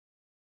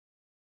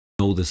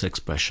know this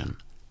expression.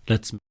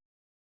 Let's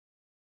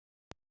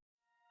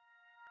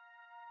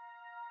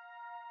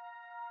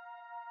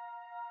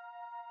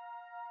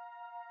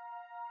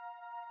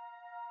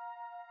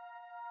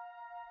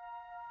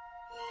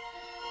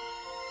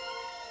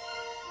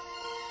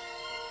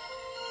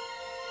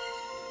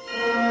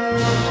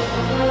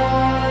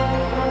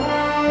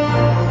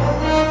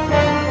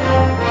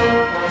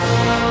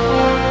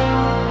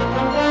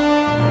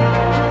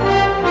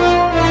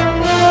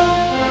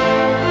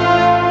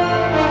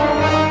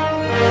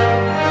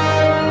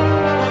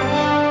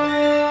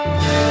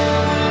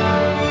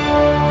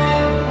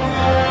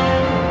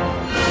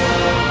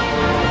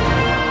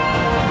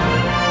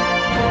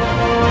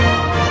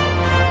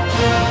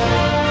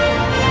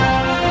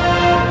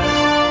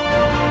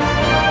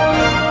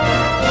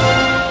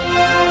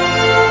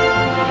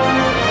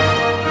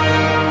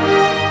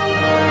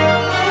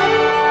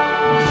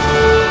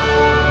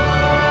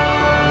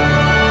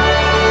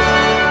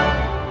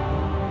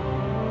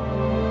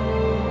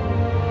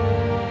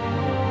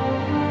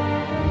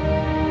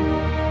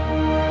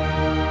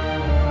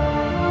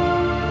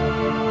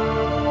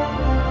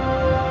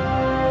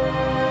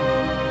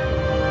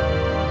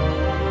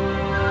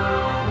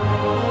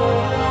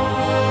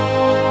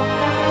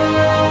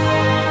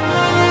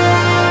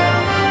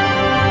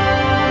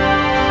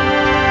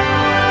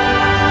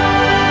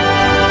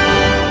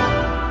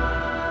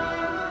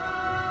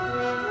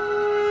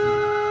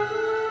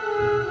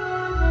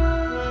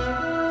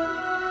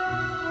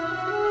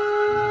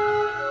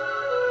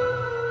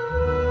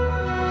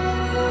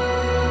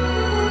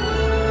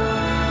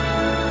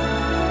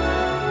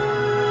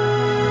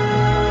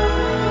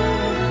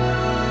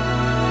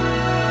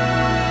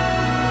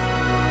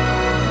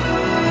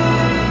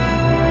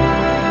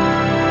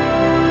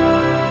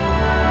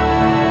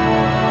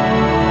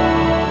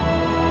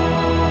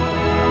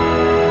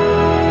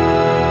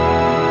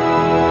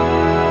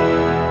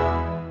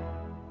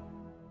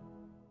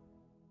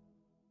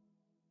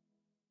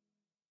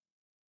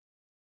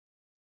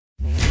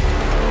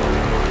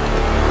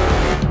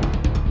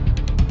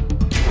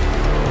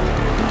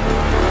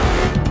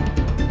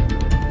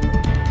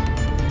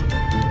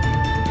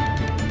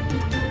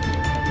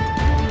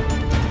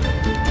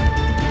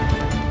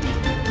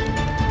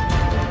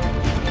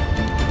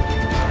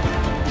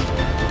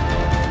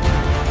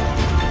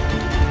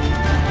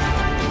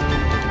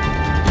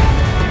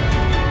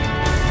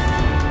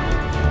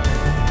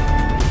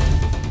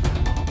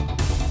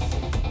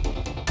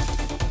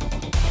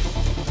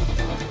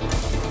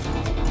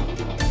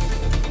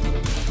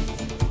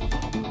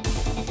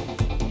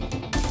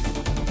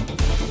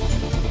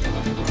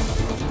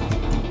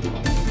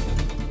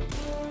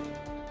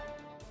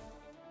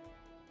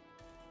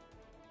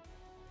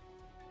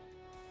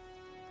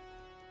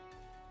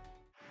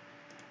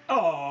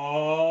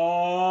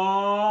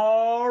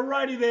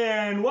Alrighty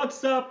then,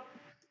 what's up,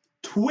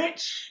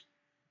 Twitch?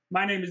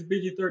 My name is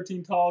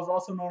Biggie13 Talls,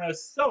 also known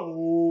as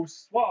So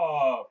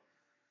Suave.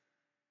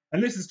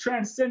 And this is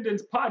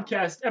Transcendence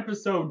Podcast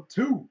Episode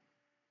 2.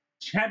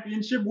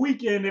 Championship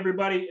weekend,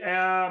 everybody.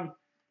 How's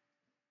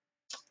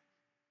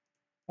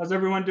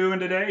everyone doing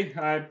today?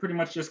 I pretty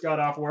much just got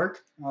off work.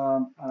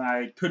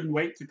 I couldn't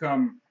wait to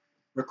come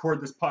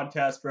record this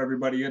podcast for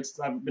everybody.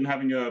 I've been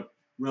having a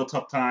real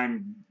tough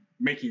time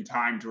making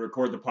time to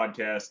record the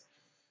podcast.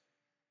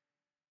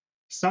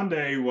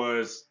 Sunday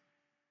was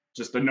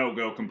just a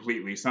no-go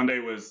completely.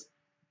 There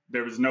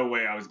was no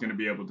way I was going to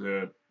be able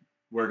to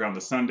work on the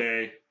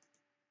Sunday.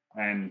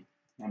 And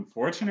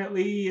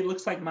unfortunately, it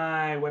looks like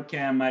my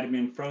webcam might have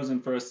been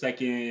frozen for a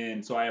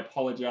second. So I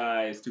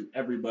apologize to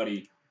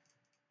everybody.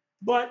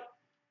 But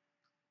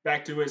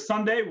back to it.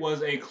 Sunday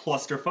was a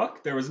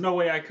clusterfuck. There was no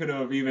way I could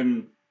have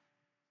even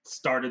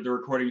started the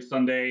recording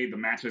Sunday. The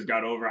matches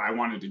got over. I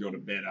wanted to go to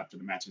bed after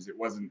the matches. It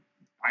wasn't,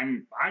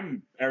 I'm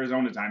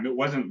Arizona time. It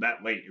wasn't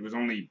that late. It was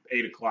only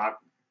 8 o'clock,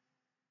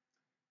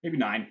 maybe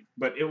 9,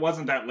 but it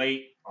wasn't that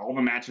late. All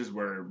the matches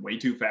were way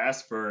too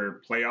fast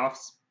for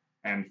playoffs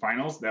and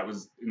finals. That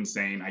was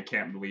insane. I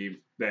can't believe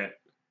that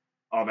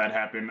all that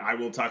happened. I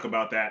will talk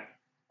about that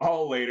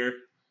all later.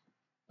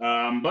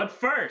 But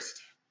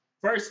first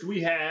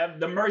we have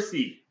the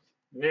Mercy.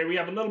 There we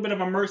have a little bit of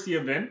a Mercy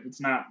event.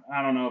 It's not,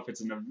 I don't know if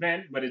it's an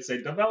event, but it's a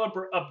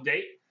developer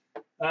update.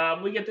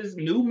 We get this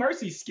new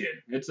Mercy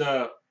skin. It's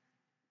a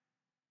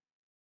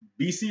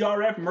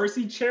BCRF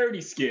Mercy charity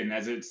skin,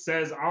 as it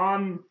says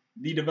on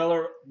the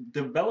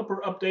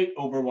developer update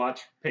Overwatch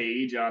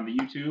page on the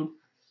YouTube.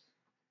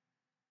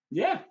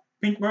 Yeah,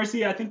 Pink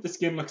Mercy, I think the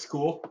skin looks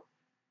cool.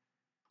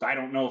 I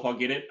don't know if I'll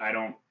get it.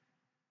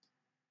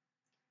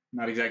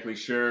 Not exactly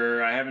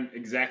sure. I haven't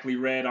exactly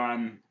read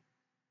on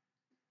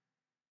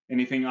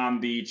anything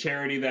on the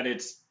charity that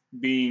it's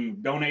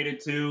being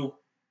donated to.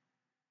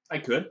 I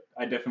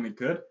definitely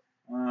could.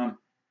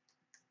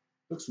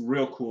 Looks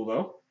real cool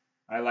though.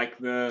 I like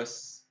the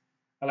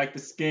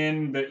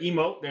skin, the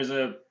emote. There's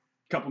a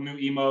couple new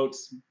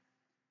emotes,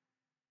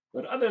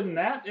 but other than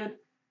that, it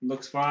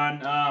looks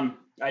fun.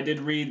 I did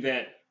read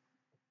that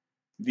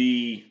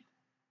the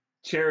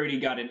Charity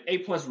got an A+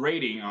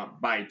 rating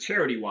by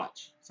Charity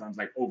Watch. Sounds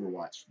like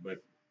Overwatch, but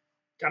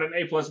got an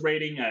A+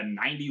 rating, a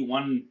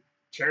 91.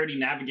 Charity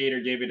Navigator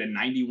gave it a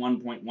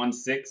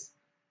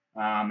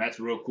 91.16. That's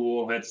real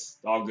cool. That's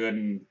all good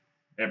and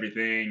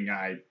everything.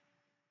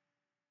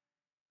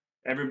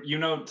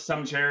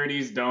 Some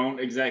charities don't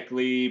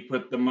exactly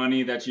put the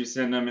money that you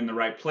send them in the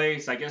right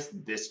place. I guess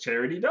this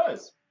charity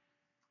does.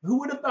 Who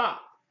would have thought?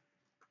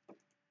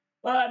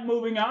 But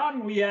moving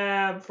on, we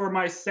have, for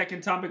my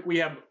second topic, we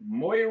have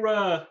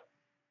Moira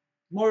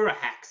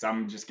hacks.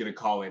 I'm just gonna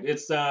call it.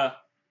 It's so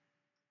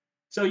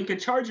you can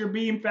charge your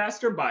beam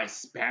faster by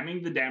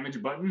spamming the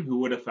damage button. Who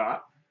would have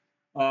thought?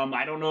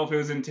 I don't know if it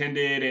was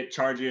intended. It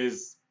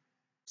charges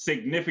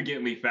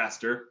significantly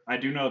faster. I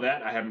do know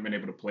that. I haven't been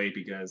able to play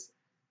because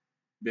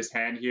this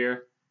hand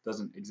here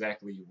doesn't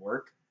exactly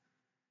work.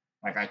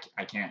 Like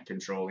I can't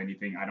control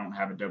anything. I don't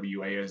have a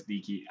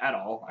WASD key at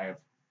all. I have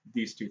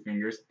these two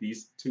fingers,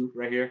 these two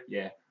right here.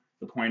 Yeah,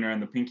 the pointer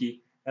and the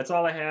pinky. That's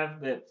all I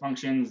have that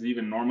functions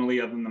even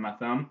normally other than my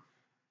thumb.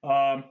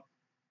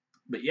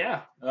 But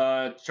yeah,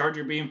 charge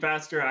your beam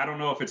faster. I don't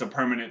know if it's a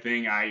permanent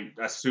thing. I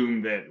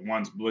assume that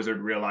once Blizzard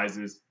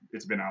realizes,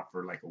 it's been out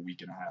for like a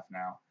week and a half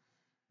now.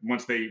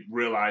 Once they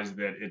realize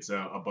that it's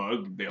a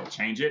bug, they'll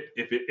change it.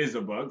 If it is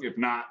a bug, if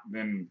not,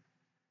 then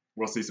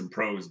we'll see some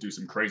pros do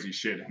some crazy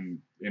shit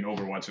in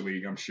Overwatch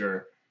League, I'm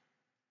sure.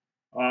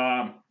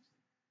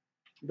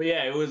 But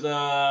yeah, it was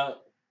a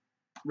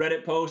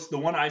Reddit post. The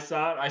one I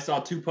saw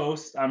two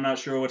posts. I'm not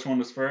sure which one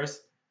was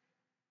first,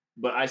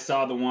 but I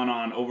saw the one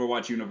on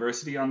Overwatch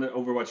University on the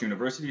Overwatch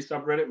University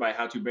subreddit by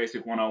How to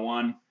Basic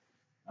 101.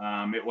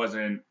 It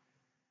wasn't.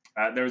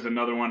 There was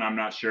another one. I'm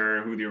not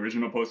sure who the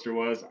original poster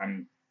was.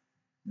 I'm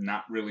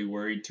not really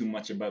worried too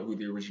much about who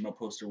the original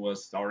poster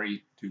was.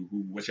 Sorry to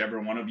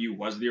whichever one of you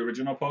was the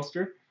original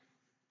poster.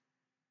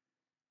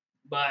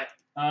 But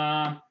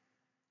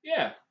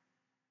yeah.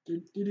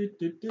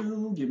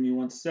 Give me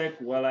 1 sec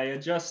while I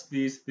adjust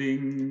these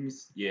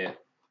things. Yeah.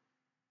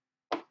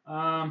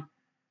 All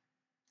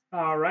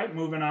right,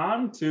 moving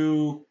on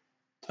to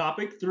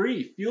topic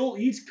 3. Fuel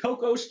eats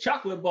Coco's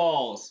chocolate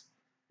balls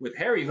with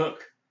Harry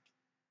Hook.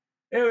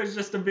 It was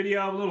just a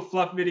video, a little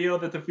fluff video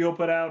that the Fuel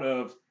put out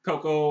of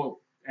Coco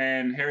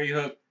and Harry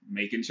Hook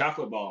making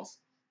chocolate balls.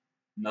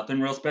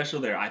 Nothing real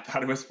special there. I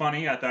thought it was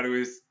funny. I thought it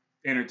was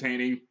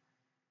entertaining.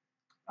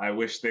 I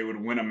wish they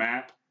would win a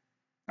match.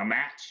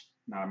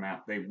 Not a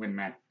map. They win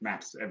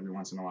maps every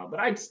once in a while. But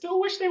I still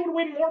wish they would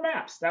win more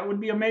maps. That would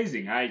be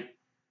amazing.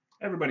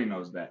 Everybody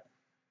knows that.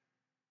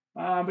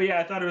 But yeah,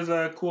 I thought it was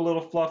a cool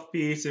little fluff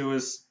piece. It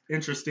was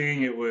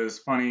interesting. It was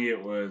funny.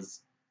 It was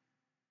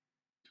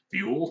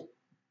Fuel,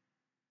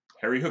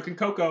 Harry Hook, and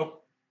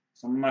Coco.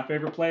 Some of my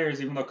favorite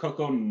players, even though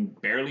Coco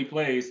barely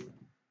plays.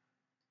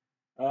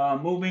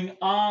 Moving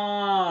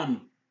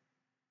on.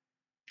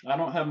 I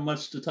don't have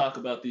much to talk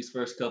about these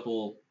first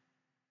couple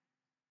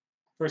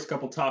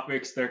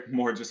topics. They're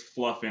more just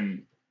fluff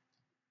and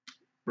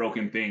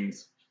broken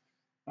things.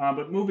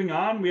 But moving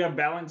on, we have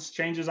balance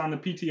changes on the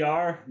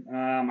PTR.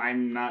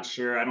 I'm not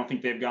sure. I don't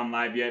think they've gone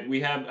live yet.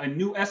 We have a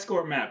new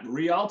escort map,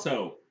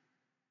 Rialto.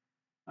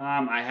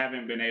 I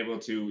haven't been able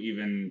to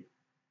even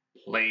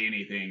play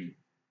anything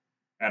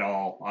at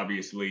all,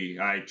 obviously.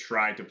 I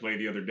tried to play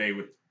the other day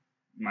with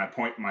my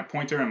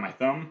pointer and my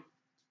thumb.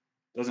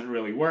 Doesn't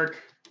really work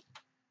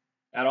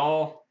at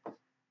all.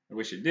 I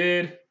wish it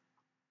did.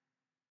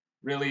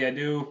 Really, I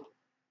do.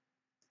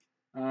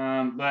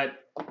 But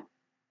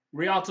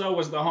Rialto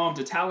was the home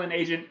to Talon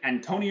agent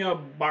Antonia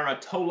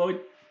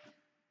Bartoloitis,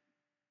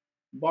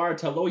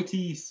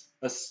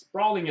 a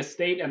sprawling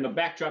estate and the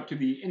backdrop to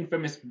the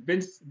infamous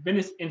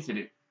Venice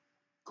incident.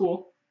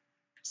 Cool.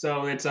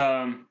 So it's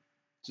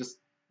just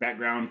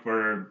background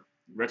for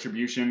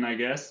Retribution, I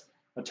guess.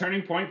 A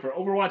turning point for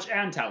Overwatch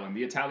and Talon.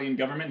 The Italian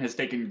government has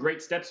taken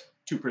great steps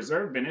to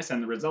preserve Venice,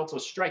 and the results are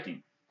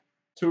striking.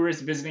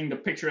 Tourists visiting the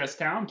picturesque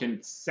town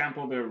can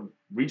sample the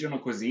regional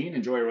cuisine,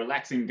 enjoy a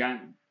relaxing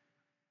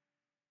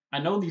I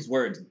know these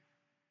words.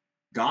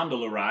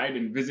 Gondola ride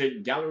and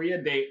visit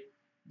Galleria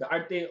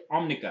d'Arte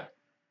Omnica,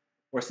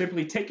 or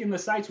simply take in the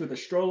sights with a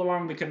stroll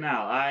along the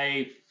canal.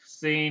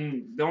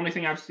 The only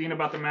thing I've seen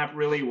about the map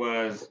really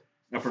was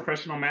a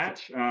professional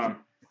match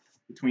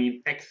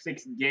between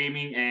X6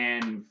 Gaming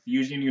and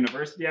Fusion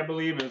University, I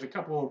believe. It was a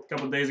couple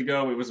days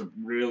ago. It was a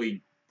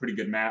really pretty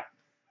good match.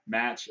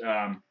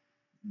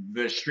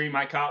 The stream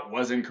I caught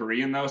was in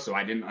Korean though, so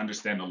I didn't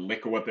understand a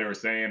lick of what they were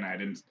saying.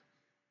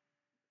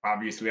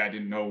 Obviously I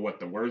didn't know what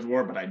the words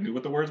were, but I knew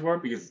what the words were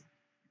because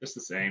it's the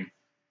same.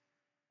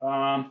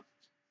 But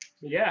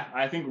yeah,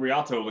 I think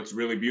Rialto looks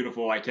really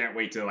beautiful. I can't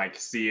wait to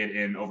see it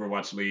in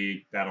Overwatch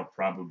League. That'll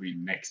probably be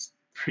next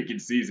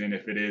freaking season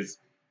if it is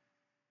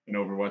in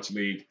Overwatch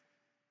League.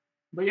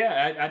 But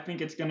yeah, I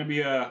think it's gonna be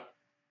a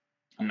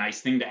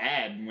nice thing to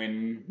add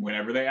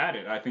whenever they add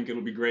it. I think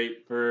it'll be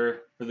great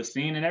for the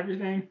scene and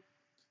everything.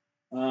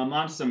 On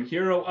to some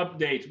hero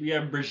updates. We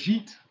have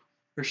Brigitte.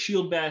 Her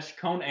shield bash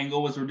cone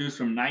angle was reduced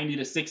from 90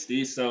 to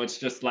 60, so it's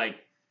just like,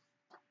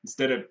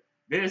 instead of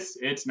this,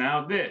 it's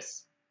now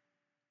this.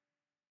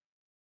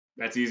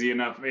 That's easy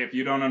enough. If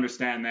you don't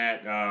understand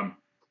that,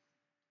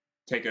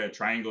 take a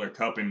triangular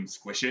cup and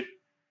squish it.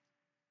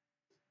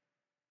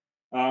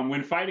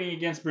 When fighting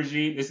against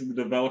Brigitte, this is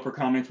the developer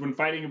comments. When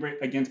fighting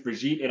against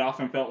Brigitte, it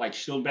often felt like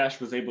Shield Bash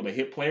was able to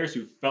hit players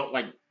who felt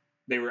like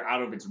they were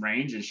out of its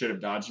range and should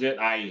have dodged it.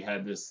 I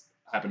had this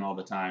happen all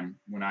the time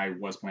when I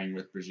was playing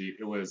with Brigitte.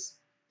 It was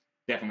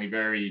definitely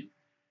very,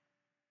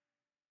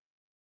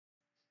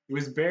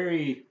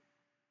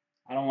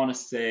 I don't want to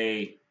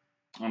say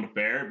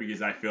unfair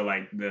because I feel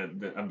like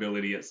the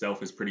ability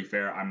itself is pretty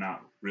fair. I'm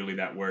not really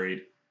that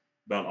worried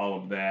about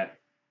all of that.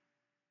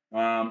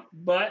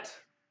 But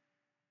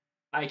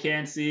I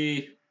can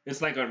see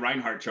it's like a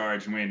Reinhardt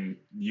charge when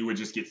you would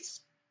just get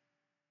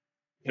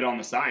hit on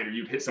the side, or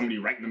you'd hit somebody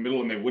right in the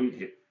middle and they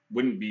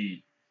wouldn't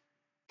be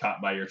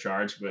caught by your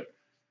charge. But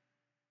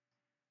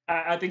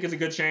I think it's a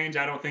good change.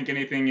 I don't think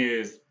anything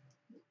is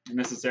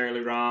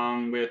necessarily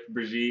wrong with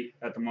Brigitte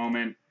at the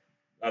moment.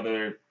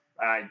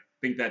 I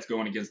think that's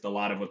going against a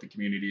lot of what the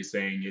community is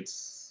saying.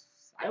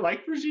 I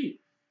like Brigitte.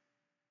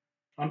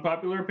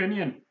 Unpopular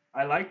opinion.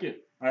 I like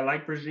it. I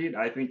like Brigitte.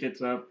 I think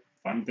it's a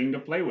fun thing to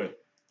play with,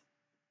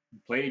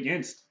 play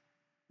against.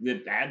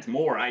 It adds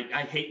more. I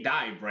hate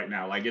dive right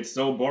now. Like it's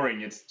so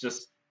boring. It's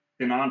just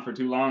been on for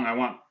too long. I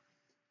want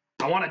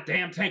a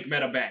damn tank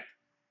meta back.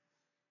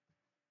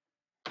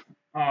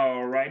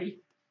 Alrighty.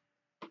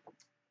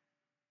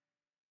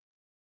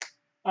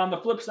 On the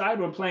flip side,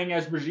 when playing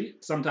as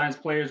Brigitte, sometimes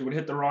players would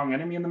hit the wrong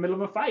enemy in the middle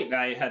of a fight.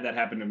 I had that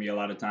happen to me a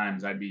lot of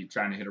times. I'd be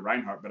trying to hit a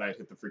Reinhardt, but I'd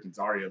hit the freaking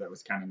Zarya that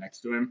was kind of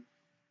next to him.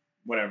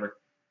 Whatever.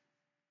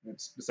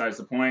 That's besides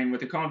the point.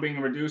 With the cone being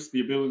reduced,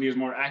 the ability is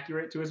more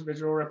accurate to its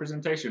visual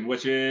representation,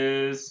 which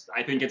is,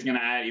 I think it's going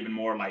to add even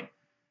more like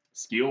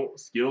skill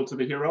to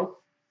the hero.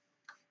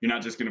 You're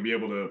not just going to be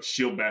able to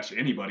shield bash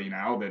anybody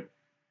now that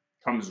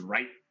comes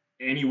right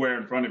anywhere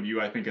in front of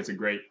you. I think it's a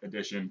great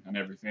addition and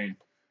everything.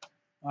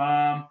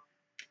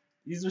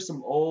 These are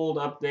some old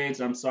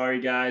updates. I'm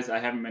sorry, guys. I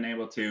haven't been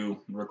able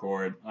to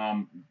record.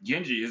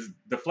 Genji, his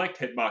deflect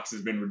hitbox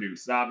has been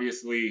reduced.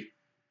 Obviously,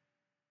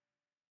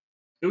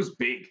 it was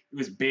big. It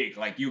was big.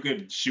 Like, you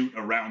could shoot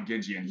around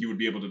Genji, and he would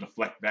be able to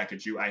deflect back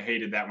at you. I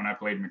hated that when I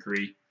played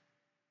McCree.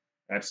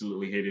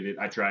 Absolutely hated it.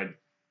 I tried.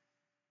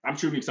 I'm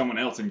shooting someone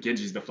else, and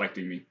Genji's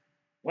deflecting me.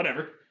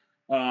 Whatever.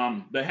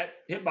 The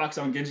hitbox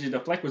on Genji's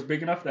deflect was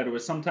big enough that it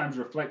would sometimes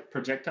reflect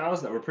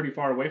projectiles that were pretty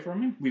far away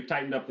from him. We've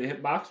tightened up the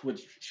hitbox,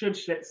 which should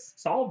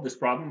solve this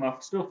problem while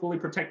still fully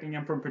protecting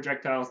him from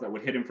projectiles that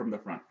would hit him from the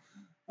front.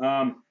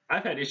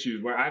 I've had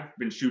issues where I've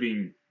been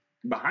shooting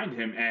behind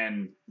him,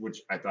 and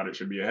which I thought it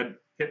should be a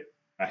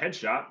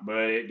headshot, but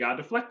it got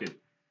deflected.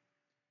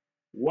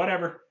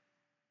 Whatever.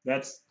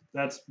 That's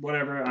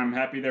whatever. I'm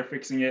happy they're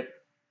fixing it.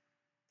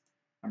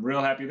 I'm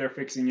real happy they're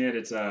fixing it.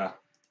 It's a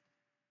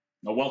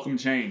welcome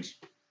change.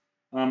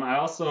 I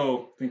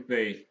also think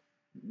they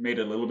made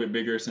it a little bit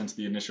bigger since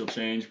the initial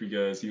change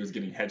because he was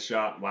getting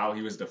headshot while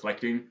he was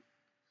deflecting,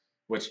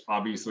 which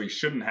obviously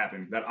shouldn't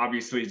happen. That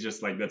obviously is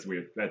just like, that's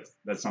weird.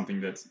 That's something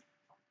that's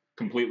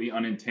completely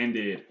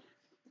unintended.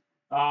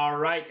 All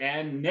right,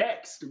 and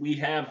next we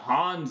have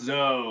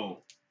Hanzo.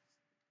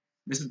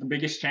 This is the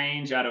biggest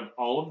change out of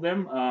all of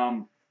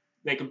them.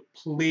 They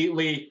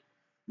completely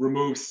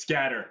removed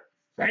scatter.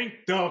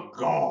 Thank the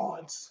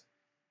gods.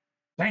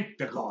 Thank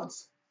the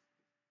gods.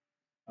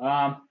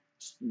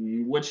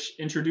 Which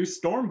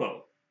introduced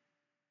Stormbow.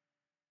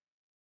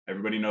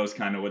 Everybody knows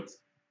kind of what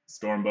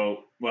Stormbow.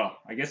 Well,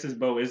 I guess his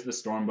bow is the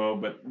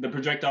Stormbow, but the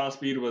projectile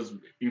speed was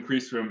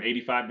increased from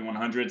 85 to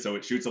 100, so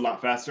it shoots a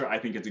lot faster. I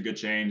think it's a good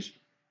change.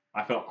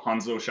 I felt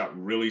Hanzo shot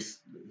really.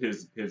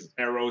 His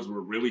arrows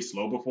were really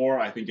slow before.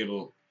 I think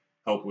it'll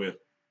help with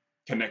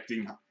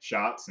connecting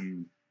shots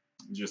and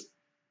just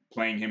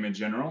playing him in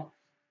general.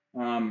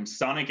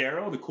 Sonic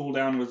Arrow, the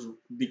cooldown was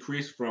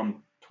decreased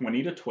from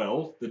 20 to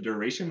 12. The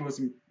duration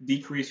was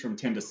decreased from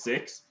 10 to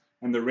 6.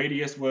 And the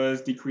radius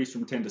was decreased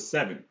from 10 to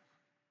 7.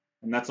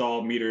 And that's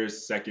all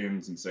meters,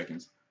 seconds, and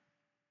seconds.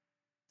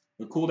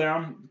 The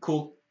cooldown,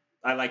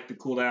 I like the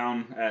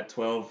cooldown at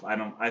 12.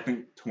 I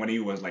think 20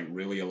 was like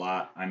really a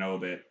lot. I know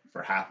that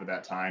for half of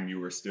that time you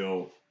were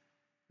still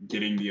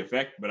getting the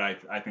effect, but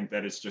I think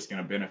that it's just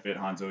going to benefit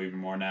Hanzo even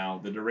more now.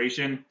 The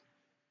duration,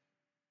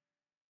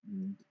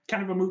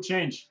 kind of a moot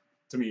change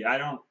to me.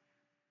 I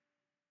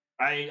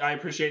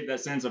appreciate that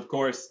sense. Of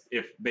course,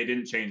 if they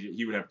didn't change it,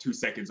 he would have 2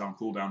 seconds on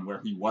cooldown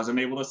where he wasn't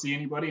able to see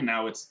anybody.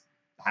 Now it's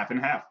half and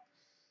half.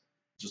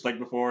 Just like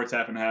before, it's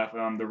half and half.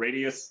 The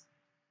radius,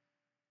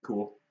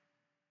 cool.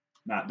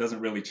 Doesn't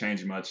really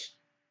change much.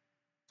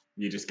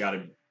 You just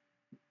gotta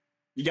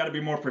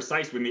be more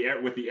precise with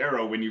the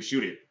arrow when you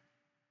shoot it.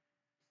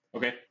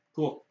 Okay,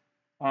 cool.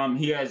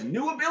 He has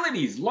new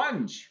abilities.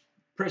 Lunge.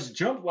 Press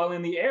jump while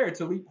in the air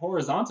to leap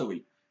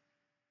horizontally.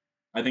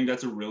 I think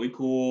that's a really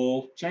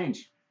cool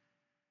change.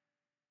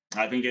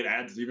 I think it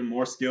adds even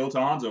more skill to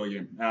Hanzo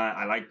again.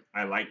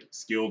 I like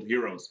skilled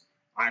heroes.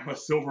 I'm a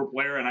silver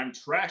player and I'm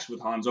trash with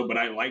Hanzo, but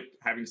I like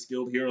having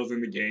skilled heroes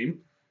in the game.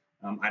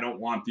 I don't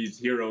want these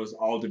heroes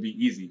all to be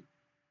easy.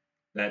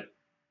 That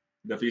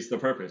defeats the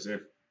purpose.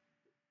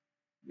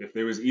 If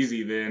it was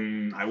easy,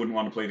 then I wouldn't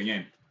want to play the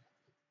game.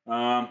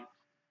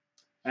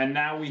 And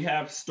now we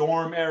have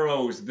Storm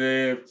Arrows,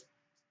 the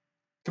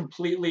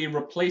completely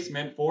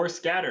replacement for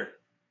Scatter.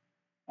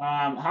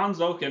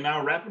 Hanzo can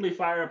now rapidly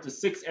fire up to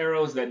 6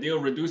 arrows that deal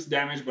reduced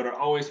damage but are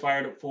always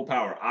fired at full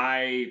power.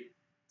 I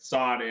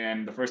saw it,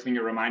 and the first thing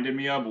it reminded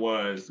me of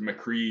was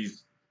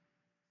McCree's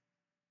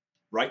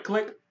right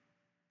click,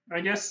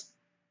 I guess.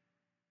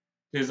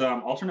 His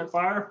alternate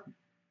fire,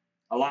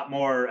 a lot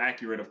more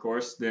accurate, of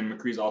course, than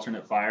McCree's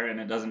alternate fire, and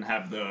it doesn't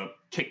have the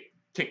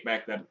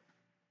kickback that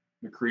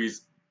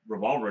McCree's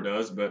revolver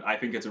does. But I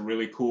think it's a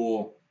really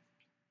cool.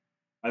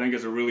 I think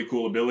it's a really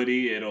cool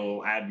ability.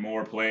 It'll add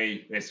more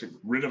play. It's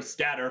rid of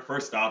scatter.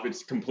 First off,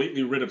 it's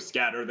completely rid of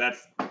scatter.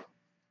 That's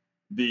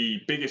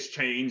the biggest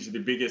change, the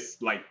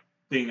biggest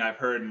thing I've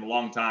heard in a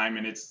long time,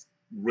 and it's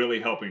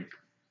really helping.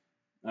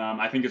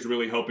 I think it's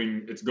really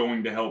helping. It's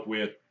going to help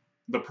with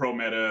the pro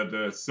meta,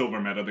 the silver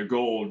meta, the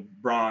gold,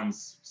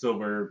 bronze,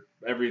 silver,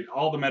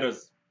 all the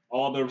metas,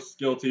 all the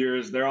skill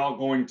tiers. They're all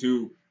going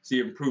to see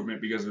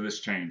improvement because of this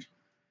change.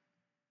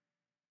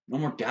 No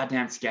more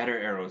goddamn scatter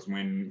arrows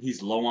when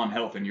he's low on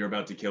health and you're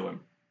about to kill him.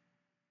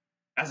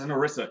 As an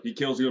Orisa, he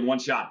kills you in one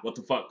shot. What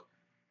the fuck?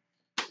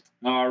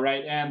 All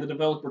right, and the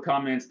developer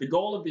comments, the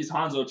goal of these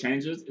Hanzo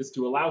changes is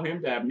to allow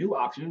him to have new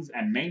options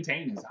and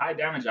maintain his high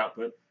damage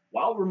output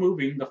while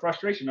removing the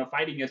frustration of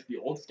fighting against the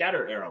old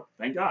scatter arrow.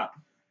 Thank God.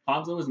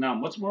 Hanzo is now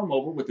much more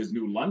mobile with his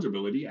new lunge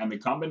ability, and the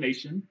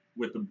combination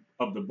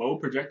of the bow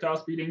projectile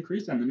speed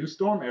increase and the new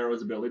storm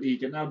arrows ability, he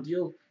can now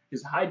deal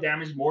his high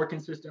damage more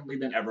consistently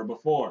than ever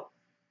before.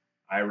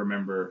 I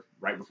remember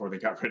right before they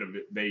got rid of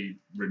it, they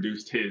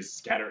reduced his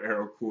scatter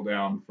arrow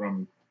cooldown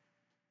from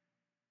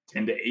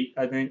 10 to 8,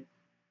 I think,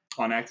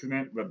 on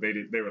accident, but they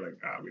were like,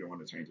 we don't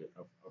want to change it,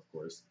 of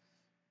course.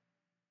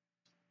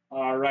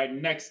 All right,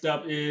 next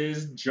up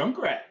is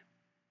Junkrat.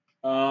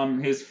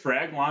 His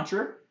frag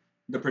launcher,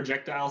 the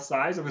projectile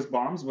size of his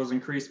bombs was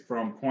increased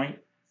from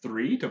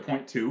 0.3 to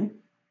 0.2.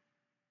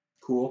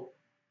 Cool.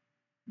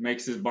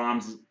 Makes his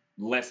bombs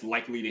less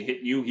likely to hit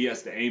you. He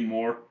has to aim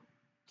more.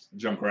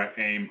 Junkrat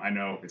aim, I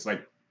know. It's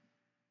like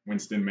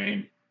Winston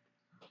main.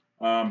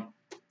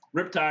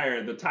 Rip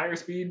Tire, the tire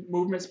speed,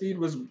 movement speed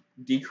was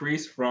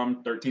decreased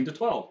from 13 to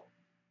 12.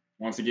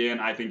 Once again,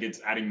 I think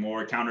it's adding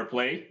more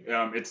counterplay.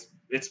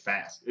 It's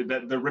fast.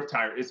 The Rip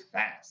Tire is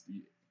fast.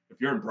 If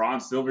you're in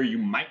bronze, silver, you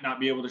might not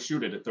be able to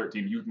shoot it at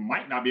 13. You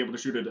might not be able to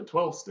shoot it at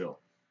 12 still.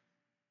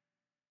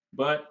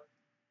 But,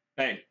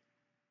 hey,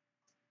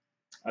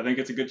 I think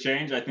it's a good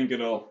change. I think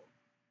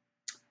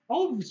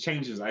all of these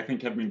changes, I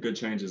think, have been good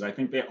changes. I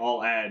think they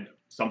all add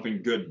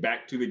something good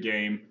back to the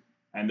game,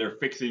 and they're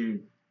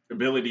fixing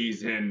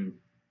abilities and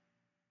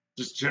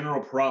just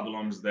general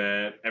problems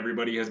that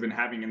everybody has been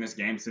having in this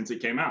game since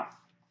it came out,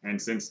 and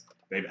since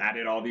they've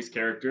added all these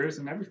characters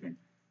and everything.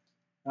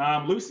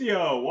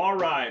 Lucio, wall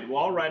ride.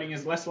 Wall riding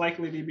is less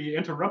likely to be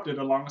interrupted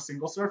along a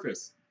single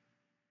surface.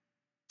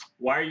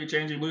 Why are you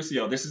changing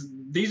Lucio?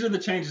 These are the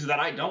changes that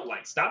I don't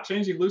like. Stop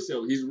changing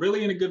Lucio. He's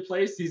really in a good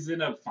place. He's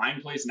in a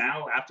fine place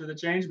now after the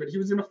change, but he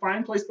was in a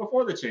fine place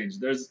before the change.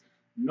 There's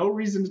no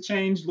reason to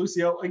change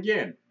Lucio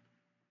again.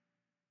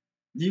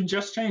 You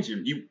just changed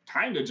him. You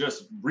kind of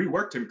just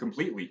reworked him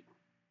completely.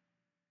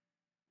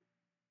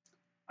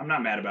 I'm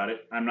not mad about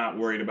it. I'm not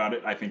worried about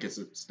it. I think it's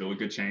still a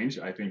good change.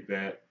 I think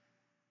that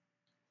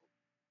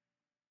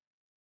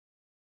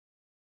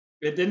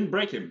it didn't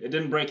break him. It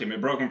didn't break him.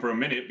 It broke him for a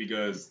minute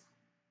because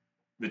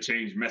the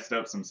change messed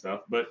up some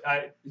stuff. But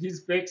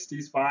he's fixed.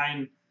 He's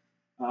fine.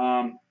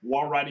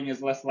 Wall riding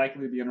is less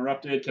likely to be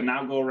interrupted. Can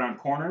now go around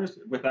corners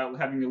without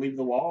having to leave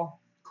the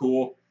wall.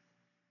 Cool.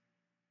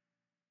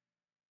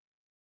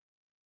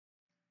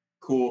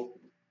 Cool.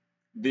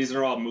 These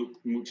are all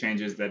moot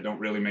changes that don't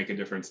really make a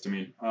difference to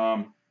me.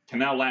 Can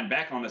now land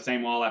back on the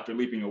same wall after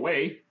leaping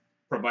away,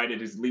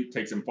 provided his leap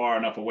takes him far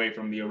enough away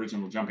from the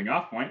original jumping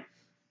off point.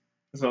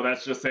 So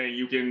that's just saying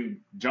you can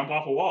jump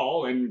off a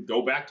wall and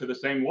go back to the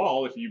same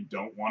wall if you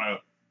don't want to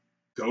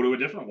go to a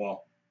different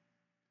wall.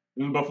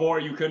 And before,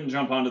 you couldn't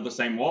jump onto the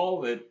same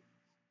wall.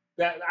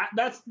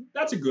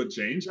 That's a good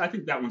change. I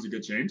think that one's a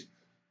good change.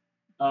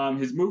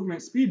 His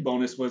movement speed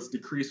bonus was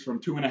decreased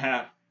from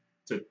 2.5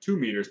 to 2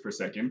 meters per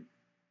second.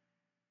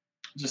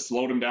 Just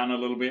slowed him down a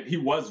little bit. He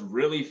was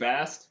really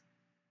fast,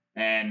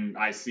 and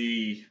I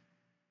see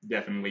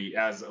definitely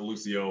as a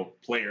Lucio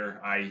player,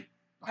 I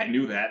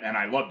knew that and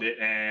I loved it,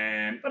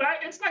 but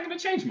it's not going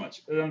to change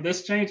much.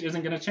 This change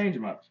isn't going to change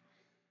much.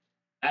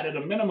 Added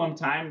a minimum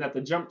time that the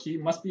jump key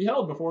must be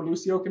held before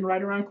Lucio can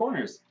ride around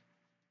corners.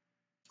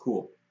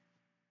 Cool.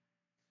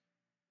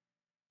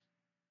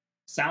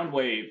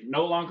 Soundwave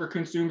no longer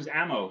consumes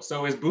ammo.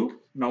 So his boop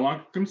no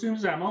longer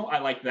consumes ammo. I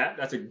like that.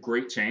 That's a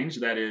great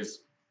change. That is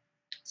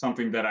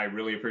something that I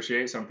really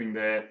appreciate, something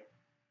that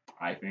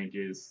I think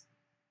is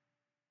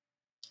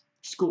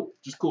just cool.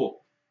 Just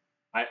cool.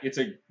 It's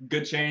a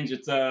good change.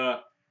 It's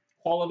a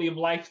quality of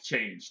life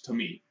change to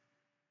me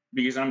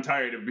because I'm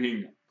tired of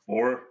being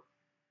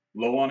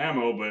low on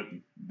ammo, but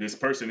this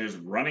person is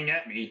running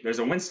at me. There's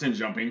a Winston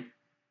jumping.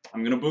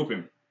 I'm going to boop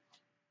him.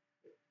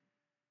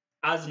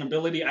 as an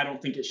ability, I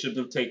don't think it should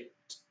have taken.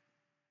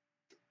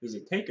 Is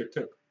it take or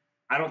took?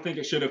 I don't think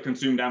it should have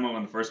consumed ammo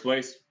in the first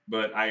place,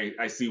 but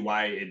I see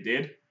why it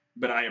did.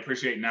 But I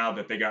appreciate now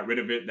that they got rid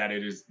of it, that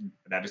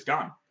it's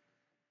gone.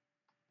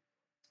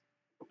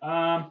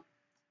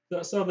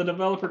 So the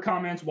developer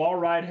comments, Wall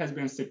Ride has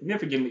been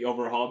significantly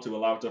overhauled to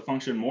allow it to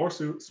function more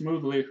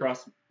smoothly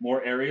across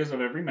more areas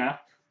of every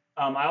map.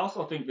 I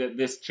also think that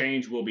this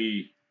change will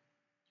be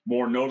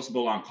more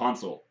noticeable on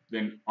console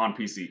than on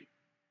PC.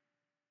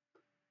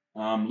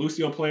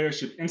 Lucio players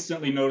should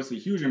instantly notice a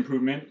huge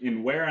improvement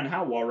in where and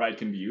how wall ride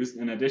can be used.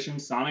 In addition,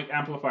 Sonic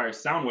Amplifier's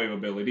sound wave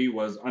ability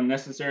was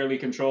unnecessarily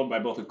controlled by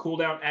both a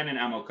cooldown and an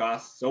ammo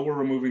cost, so we're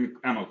removing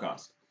the ammo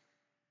cost.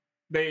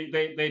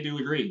 They do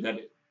agree that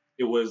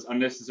it was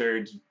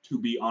unnecessary to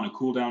be on a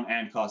cooldown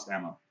and cost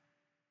ammo.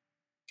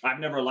 I've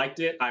never liked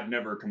it. I've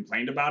never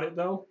complained about it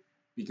though,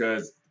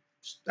 because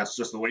that's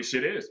just the way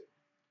shit is.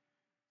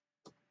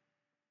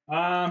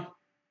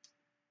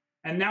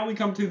 And now we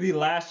come to the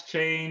last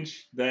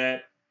change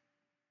that,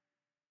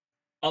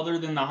 other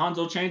than the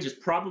Hanzo change, is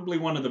probably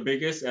one of the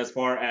biggest as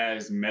far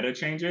as meta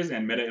changes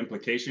and meta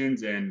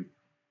implications and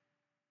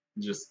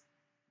just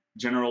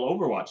general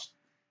Overwatch.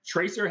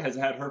 Tracer has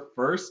had her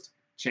first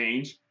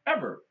change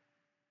ever.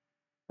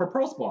 Her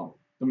Pulse Bomb.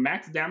 The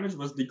max damage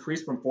was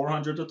decreased from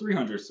 400 to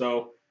 300.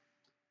 So,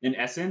 in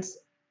essence,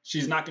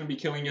 she's not going to be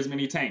killing as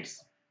many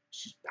tanks.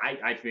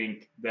 I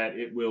think that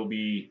it will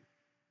be.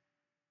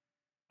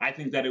 I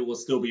think that it will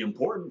still be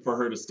important for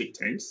her to stick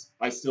tanks.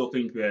 I still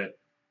think that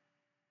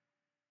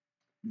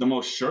the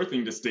most sure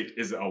thing to stick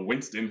is a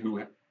Winston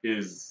who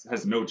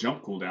has no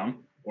jump cooldown,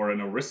 or an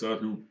Orisa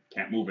who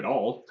can't move at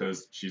all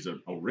because she's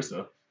an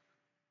Orisa.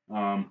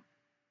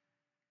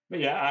 But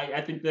yeah,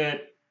 I think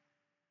that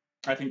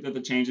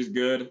the change is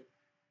good.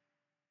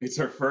 It's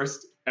her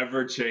first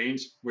ever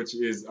change, which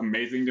is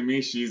amazing to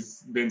me.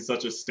 She's been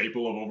such a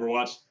staple of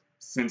Overwatch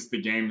since the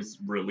game's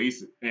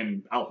release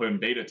and alpha and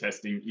beta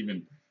testing.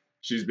 Even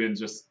she's been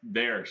just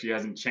there. She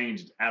hasn't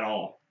changed at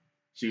all.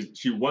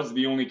 She was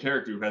the only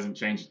character who hasn't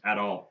changed at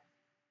all.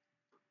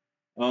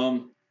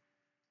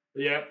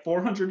 Yeah,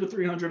 400 to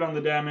 300 on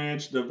the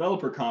damage.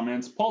 Developer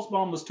comments, Pulse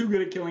Bomb was too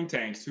good at killing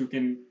tanks who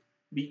can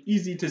be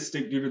easy to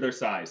stick due to their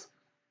size.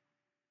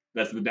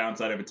 That's the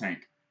downside of a tank.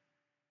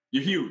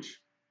 You're huge.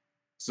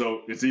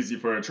 So it's easy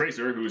for a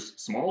Tracer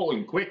who's small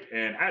and quick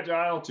and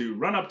agile to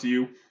run up to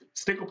you,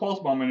 stick a Pulse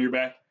Bomb in your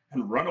back,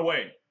 and run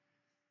away.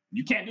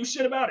 You can't do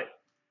shit about it.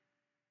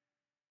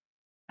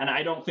 And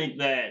I don't think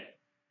that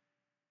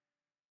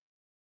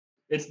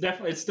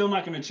it's still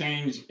not going to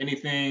change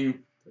anything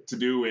to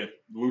do with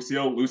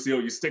Lucio. Lucio,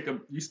 you stick a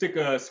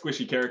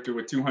squishy character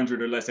with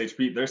 200 or less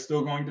HP, they're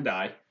still going to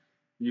die.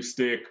 You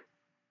stick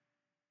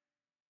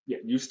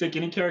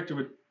any character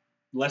with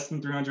less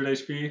than 300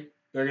 HP,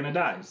 they're going to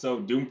die. So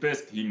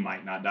Doomfist, he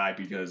might not die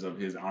because of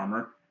his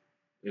armor,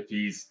 if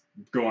he's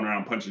going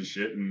around punching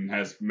shit and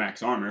has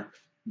max armor,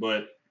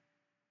 but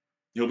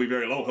he'll be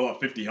very low. He'll have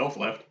 50 health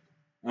left.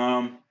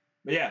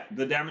 But yeah,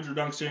 the damage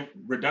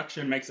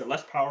reduction makes it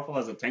less powerful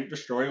as a tank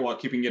destroyer while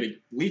keeping it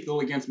lethal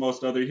against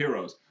most other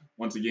heroes.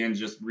 Once again,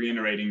 just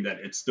reiterating that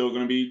it's still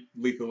going to be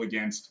lethal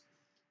against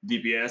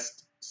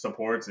DPS,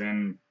 supports,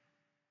 and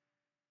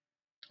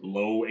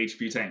low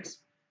HP tanks.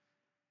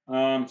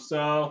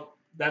 So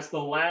that's the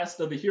last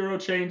of the hero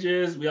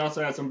changes. We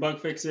also had some bug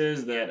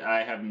fixes that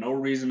I have no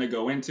reason to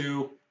go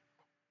into.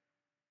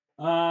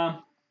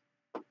 All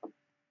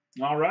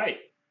right.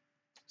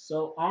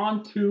 So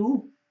on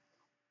to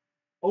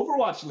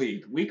Overwatch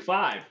League, Week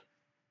 5.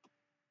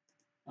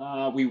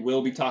 We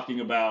will be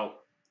talking about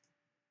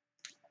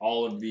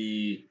all of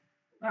the,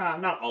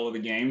 not all of the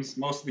games.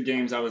 Most of the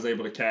games I was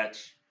able to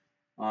catch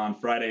on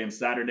Friday and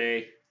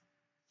Saturday.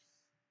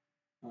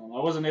 I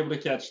wasn't able to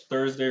catch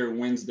Thursday or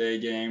Wednesday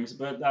games,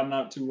 but I'm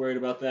not too worried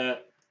about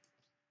that.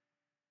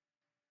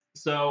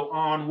 So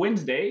on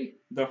Wednesday,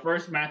 the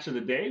first match of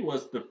the day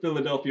was the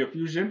Philadelphia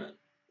Fusion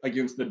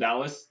against the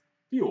Dallas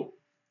Fuel.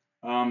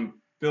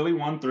 Philly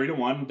won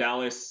 3-1.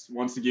 Dallas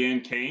once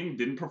again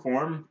didn't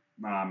perform.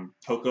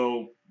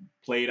 Toko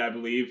played, I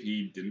believe.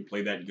 He didn't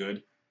play that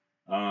good.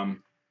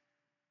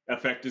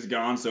 Effect is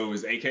gone, so it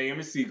was AKM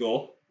and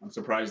Seagull. I'm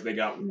surprised they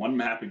got one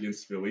map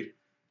against Philly.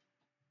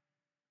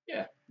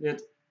 Yeah,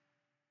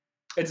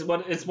 it's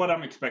what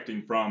I'm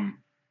expecting from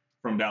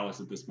Dallas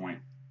at this point.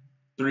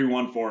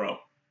 3-1, 4-0.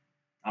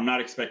 I'm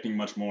not expecting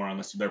much more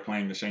unless they're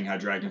playing the Shanghai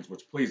Dragons,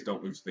 which please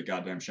don't lose to the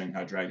goddamn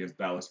Shanghai Dragons,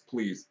 Dallas.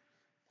 Please.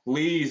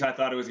 Please, I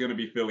thought it was going to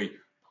be Philly.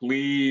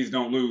 Please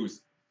don't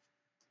lose.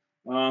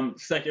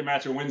 Second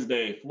match on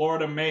Wednesday,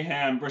 Florida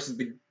Mayhem versus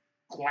the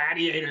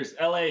Gladiators,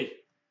 LA.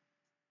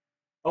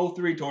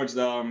 0-3 towards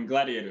the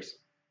Gladiators.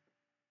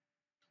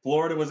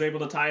 Florida was able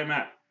to tie a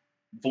map.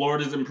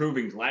 Florida's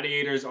improving.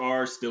 Gladiators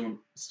are still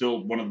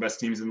one of the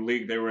best teams in the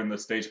league. They were in the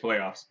stage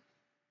playoffs.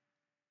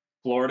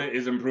 Florida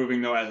is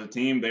improving, though, as a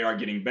team. They are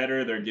getting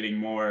better. They're getting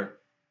more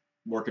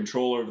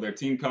control over their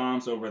team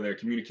comps, over their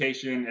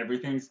communication.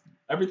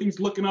 Everything's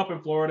looking up in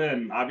Florida,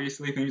 and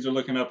obviously things are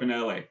looking up in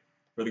LA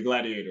for the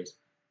Gladiators.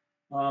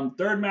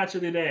 Third match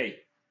of the day,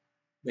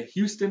 The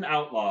Houston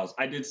Outlaws.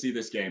 I did see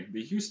this game.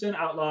 The Houston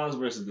Outlaws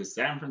versus the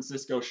San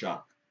Francisco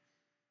Shock.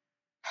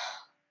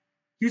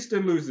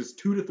 Houston loses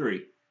 2-3.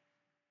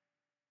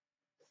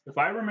 If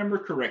I remember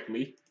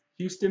correctly,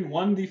 Houston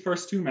won the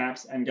first two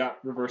maps and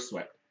got reverse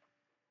swept.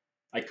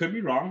 I could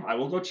be wrong. I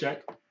will go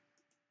check.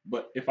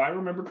 But if I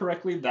remember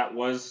correctly, that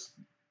was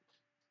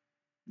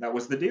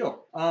the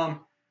deal.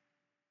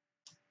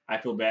 I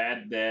feel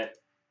bad that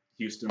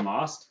Houston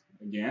lost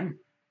again.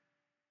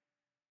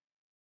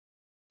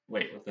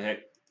 Wait, what the heck?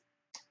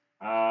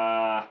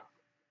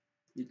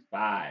 Week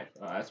 5.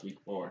 Oh, that's week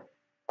 4.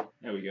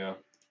 There we go.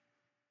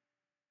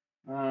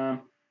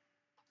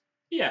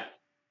 Yeah.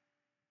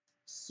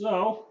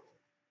 So,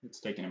 it's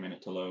taking a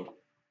minute to load.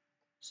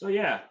 So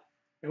yeah,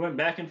 it went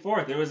back and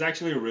forth. It was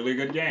actually a really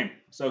good game.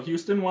 So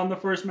Houston won the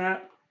first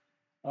map.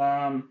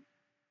 Volskaya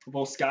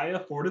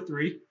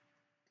 4-3.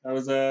 That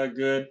was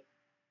a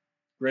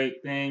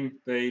great thing.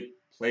 They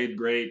played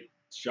great.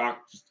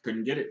 Shock just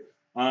couldn't get it.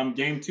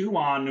 Game 2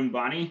 on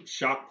Numbani,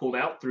 Shock pulled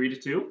out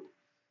 3-2.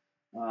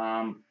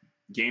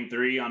 Game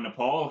 3 on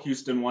Nepal,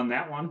 Houston won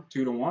that one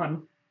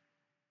 2-1.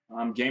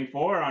 Game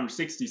 4 on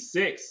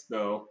 66,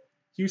 though,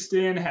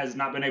 Houston has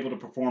not been able to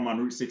perform on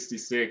Route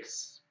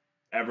 66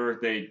 ever.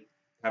 They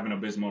have an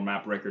abysmal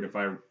map record, if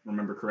I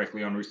remember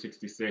correctly, on Route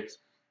 66.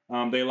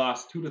 They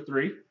lost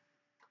 2-3.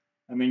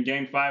 And then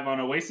Game 5 on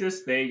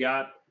Oasis, they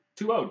got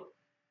 2-0'd.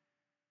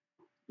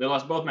 They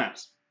lost both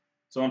maps.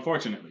 So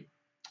unfortunately,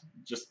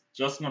 just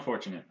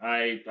unfortunate.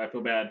 I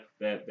feel bad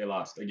that they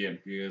lost again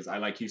because I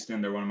like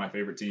Houston. They're one of my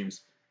favorite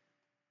teams.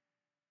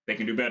 They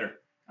can do better.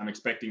 I'm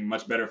expecting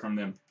much better from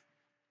them.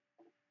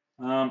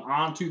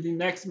 On to the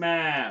next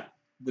map.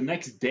 The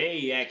next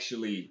day,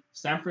 actually.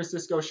 San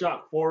Francisco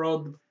Shock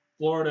 4-0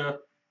 Florida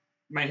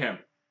Mayhem.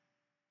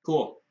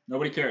 Cool.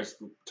 Nobody cares.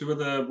 Two of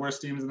the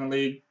worst teams in the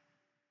league.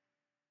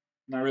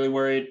 Not really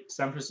worried.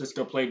 San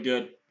Francisco played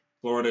good.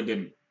 Florida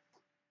didn't.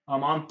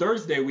 On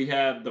Thursday, we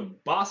have the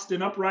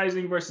Boston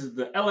Uprising versus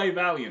the LA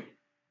Valiant.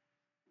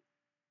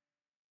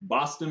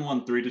 Boston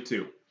won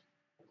 3-2.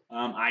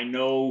 I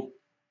know,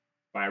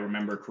 if I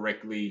remember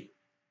correctly,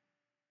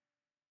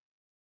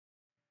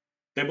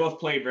 they both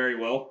played very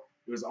well.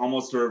 It was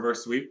almost a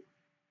reverse sweep.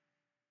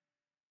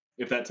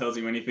 If that tells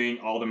you anything,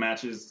 all the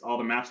maps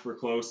were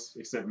close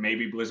except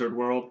maybe Blizzard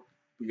World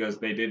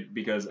because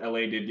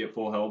LA did get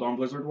full held on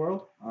Blizzard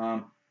World.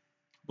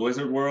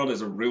 Blizzard World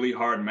is a really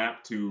hard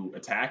map to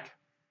attack.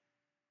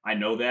 I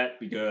know that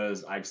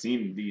because I've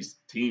seen these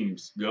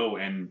teams go,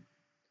 and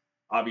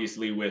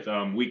obviously with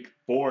week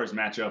 4's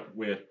matchup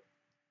with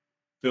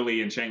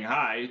Philly and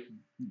Shanghai,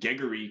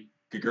 Geguri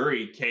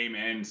came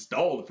and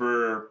stalled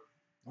for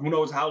who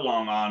knows how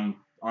long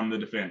on the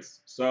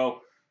defense. So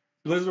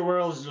Blizzard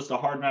World is just a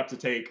hard map to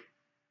take.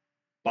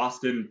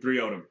 Boston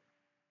 3-0'd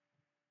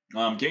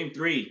them. Game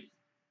 3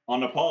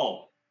 on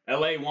Nepal,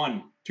 LA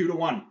won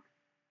 2-1.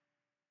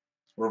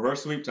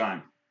 Reverse sweep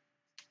time.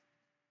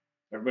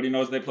 Everybody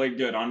knows they played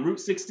good. On Route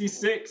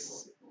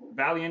 66,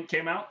 Valiant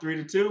came out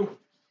 3-2.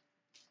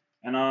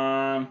 And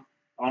on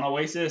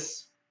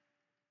Oasis,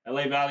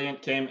 LA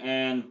Valiant came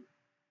and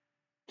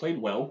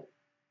played well,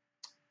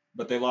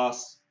 but they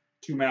lost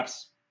 2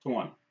 maps to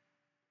 1.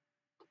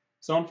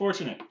 So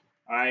unfortunate.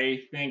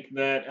 I think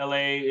that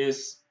LA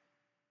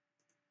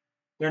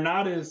they're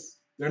not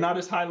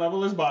as high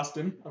level as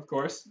Boston, of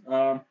course.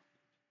 They're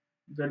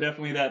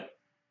definitely that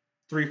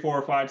 3, 4,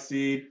 or 5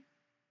 seed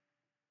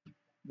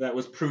that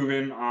was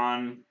proven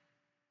on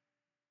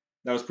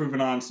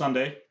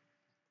Sunday.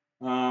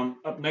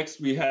 Up next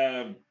we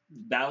have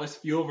Dallas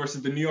Fuel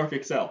versus the New York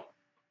Excel.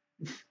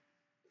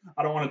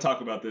 I don't want to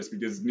talk about this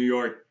because New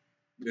York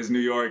is New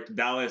York.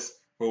 Dallas,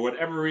 for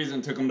whatever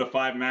reason, took them to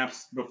 5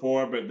 maps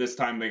before, but this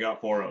time they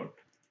got 4-0'd.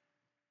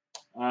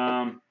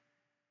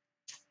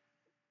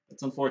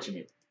 That's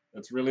unfortunate.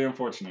 That's really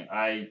unfortunate.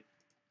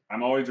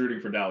 I'm always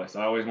rooting for Dallas.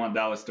 I always want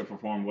Dallas to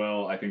perform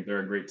well. I think they're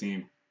a great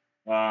team.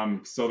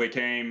 So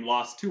they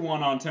lost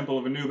 2-1 on Temple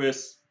of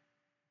Anubis.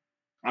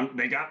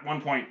 They got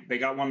 1 point. They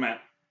got 1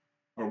 map.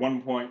 Or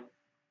 1 point.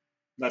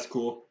 That's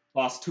cool.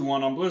 Lost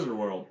 2-1 on Blizzard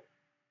World.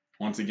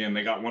 Once again,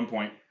 they got 1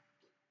 point.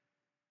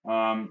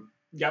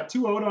 Got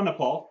 2-0'd on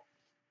Nepal.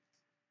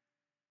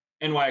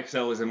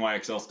 NYXL is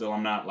NYXL still.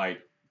 I'm not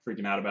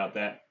freaking out about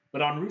that.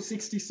 But on Route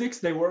 66,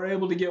 they were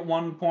able to get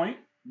 1 point,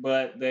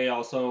 but they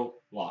also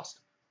lost.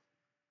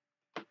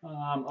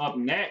 Up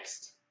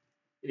next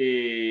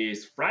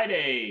is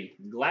Friday,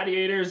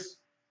 Gladiators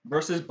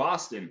versus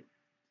Boston.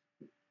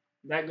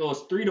 That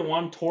goes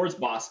 3-1 towards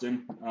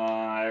Boston.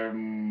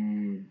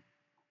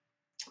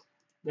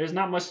 There's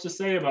not much to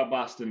say about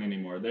Boston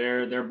anymore.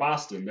 They're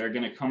Boston. They're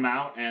going to come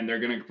out and they're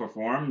going to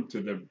perform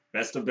to the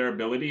best of their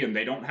ability, and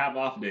they don't have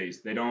off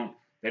days. They don't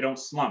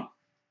slump.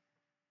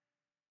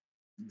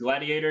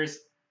 Gladiators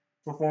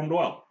performed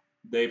well.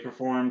 They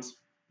performed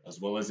as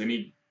well as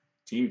any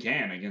team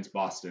can against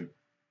Boston.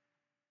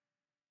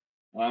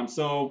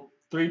 So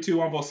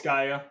 3-2 on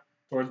Volskaya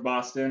towards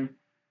Boston.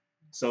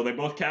 So they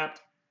both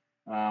capped.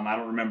 I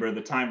don't remember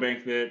the time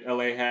bank that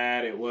LA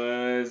had. It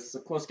was a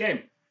close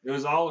game. It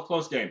was all a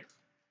close game.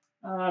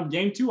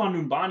 Game 2 on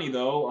Numbani,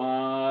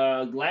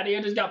 though.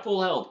 Gladiators got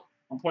full health.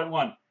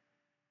 1.1.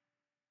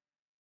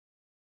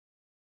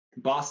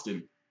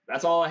 Boston.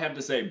 That's all I have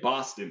to say.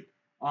 Boston.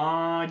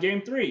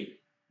 Game 3.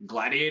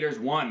 Gladiators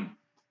won.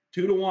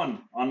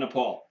 2-1 on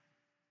Nepal.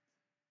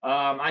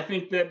 I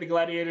think that the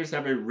Gladiators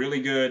have a really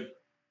good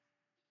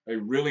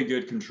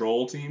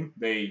control team.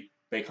 They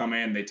come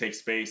in, they take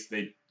space,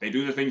 they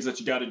do the things that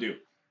you got to do.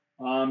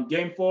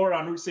 Game 4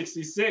 on Route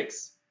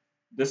 66.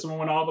 This one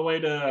went all the way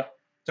to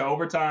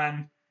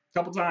overtime a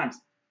couple times.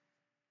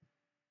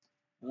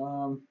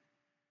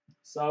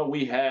 So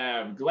we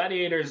have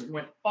Gladiators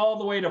went all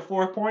the way to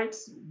 4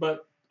 points,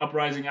 but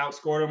Uprising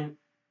outscored them,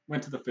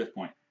 went to the 5th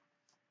point.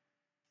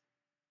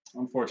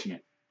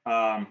 Unfortunate.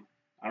 I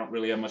don't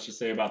really have much to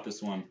say about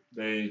this one.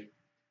 They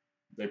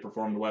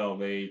performed well.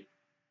 They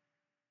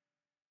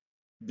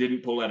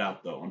didn't pull it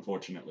out though,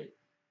 unfortunately.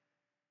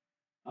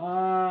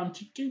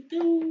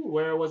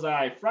 Where was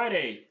I?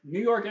 Friday,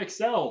 New York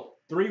Excel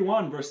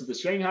 3-1 versus the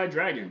Shanghai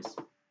Dragons.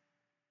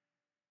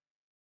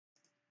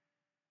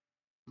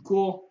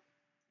 Cool.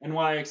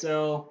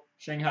 NYXL,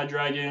 Shanghai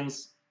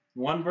Dragons,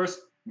 1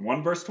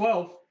 versus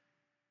 12.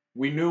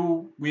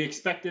 We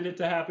expected it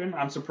to happen.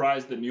 I'm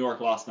surprised that New York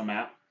lost the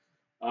map.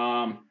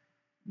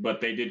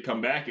 But they did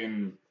come back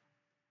and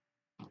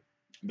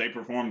they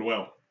performed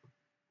well.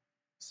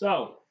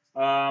 So,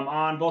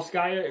 on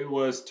Volskaya, it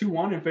was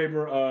 2-1 in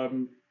favor of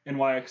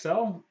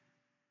NYXL.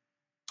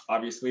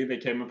 Obviously, they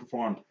came and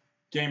performed.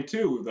 Game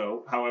 2,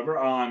 though, however,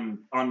 on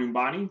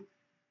Numbani,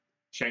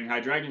 Shanghai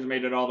Dragons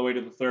made it all the way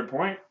to the 3rd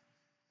point.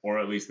 Or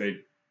at least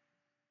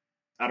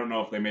I don't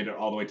know if they made it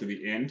all the way to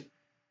the end.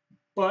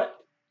 But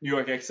New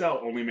York XL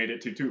only made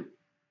it 2-2.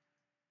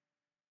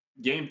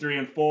 Game 3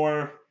 and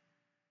 4.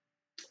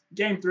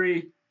 Game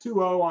 3,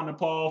 2-0 on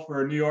Nepal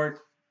for New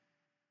York.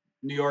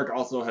 New York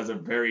also has a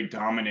very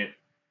dominant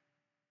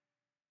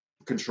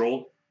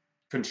control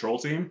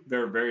team.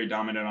 They're very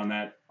dominant on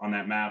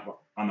that map,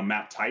 on the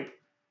map type.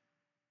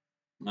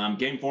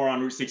 Game 4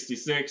 on Route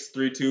 66,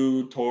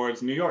 3-2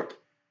 towards New York.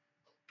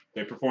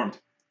 They performed.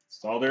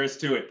 That's all there is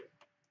to it.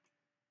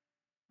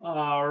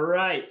 All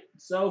right.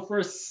 So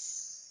for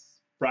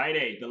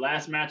Friday, the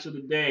last match of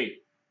the day,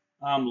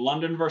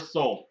 London versus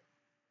Seoul.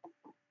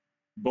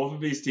 Both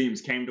of these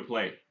teams came to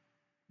play.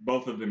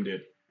 Both of them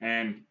did.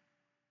 And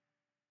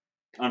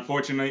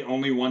unfortunately,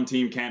 only one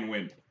team can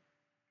win.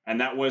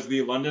 And that was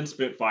the London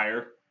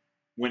Spitfire,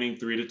 winning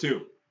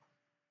 3-2.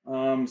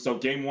 So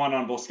game 1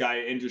 on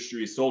Volskaya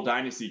Industries, Seoul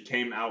Dynasty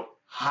came out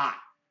hot.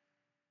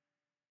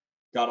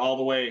 Got all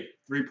the way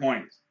 3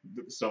 points.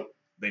 So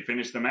they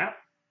finished the map.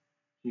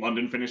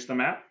 London finished the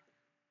map.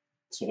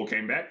 Seoul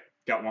came back,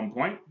 got 1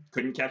 point,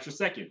 couldn't capture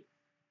second.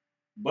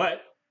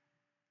 But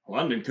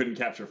London couldn't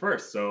capture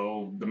first,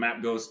 so the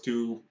map goes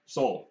to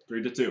Seoul,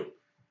 3-2.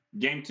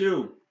 Game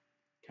 2,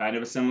 kind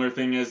of a similar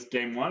thing as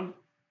game 1,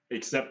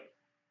 except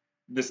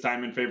this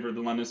time in favor of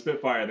the London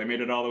Spitfire. They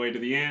made it all the way to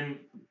the end.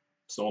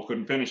 Seoul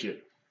couldn't finish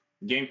it.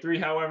 Game 3,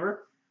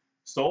 however,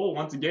 Seoul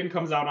once again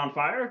comes out on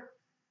fire,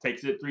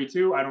 takes it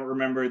 3-2. I don't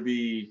remember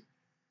the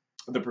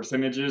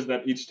percentages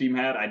that each team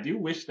had. I do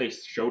wish they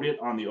showed it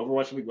on the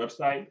Overwatch League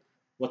website,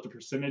 what the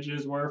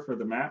percentages were for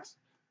the maps.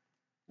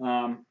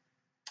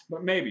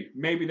 But maybe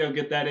they'll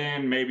get that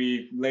in.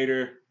 Maybe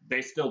later.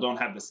 They still don't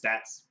have the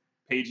stats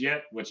page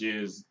yet, which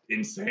is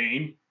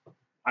insane.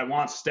 I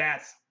want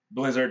stats,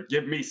 Blizzard.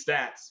 Give me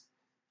stats.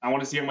 I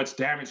want to see how much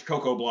damage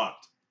Coco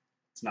blocked.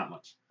 It's not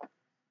much.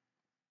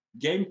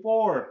 Game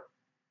 4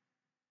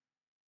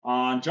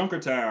 on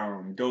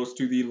Junkertown goes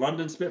to the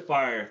London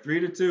Spitfire,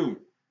 3-2.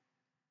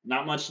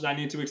 Not much that I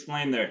need to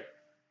explain there.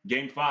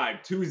 Game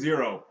 5,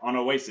 2-0 on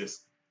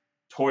Oasis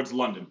towards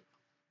London.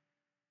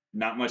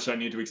 Not much I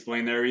need to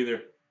explain there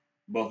either.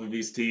 Both of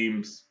these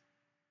teams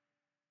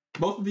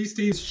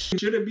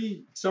should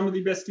be some of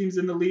the best teams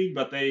in the league,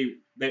 but they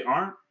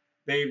aren't.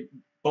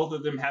 Both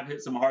of them have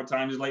hit some hard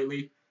times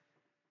lately.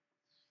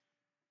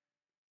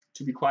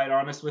 To be quite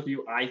honest with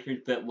you, I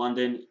think that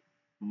London,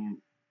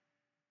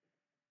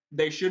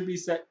 they should be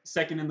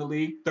second in the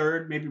league,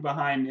 third maybe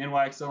behind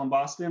NYXL and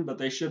Boston, but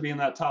they should be in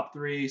that top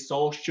 3.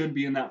 Seoul should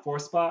be in that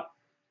 4th spot.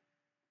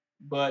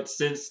 But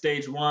since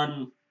stage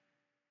 1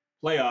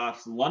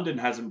 playoffs, London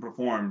hasn't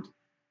performed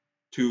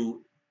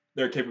to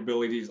their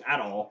capabilities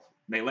at all.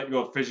 They let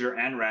go of Fissure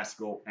and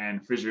Rascal,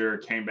 and Fissure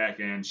came back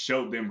and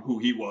showed them who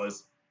he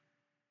was.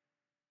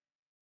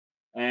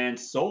 And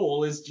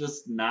Seoul is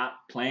just not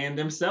playing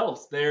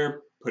themselves.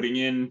 They're putting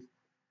in,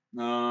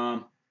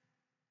 they're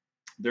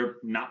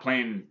not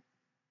playing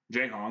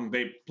Jaehong.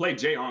 They played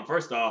Jaehong,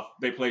 first off,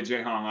 they played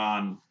Jaehong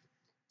on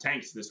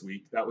tanks this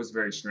week. That was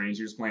very strange.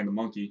 He was playing the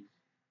monkey,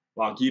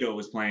 while Guido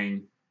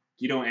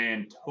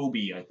and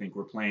Toby, I think,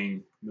 were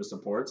playing the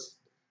supports.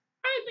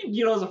 I think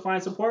Guido's a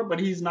fine support, but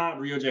he's not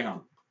Ryo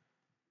Jaehong.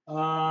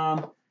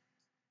 All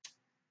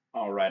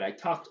right, I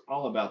talked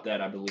all about that,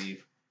 I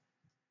believe.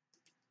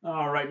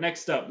 All right,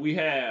 next up we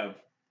have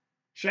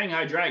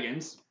Shanghai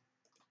Dragons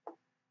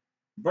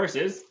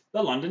versus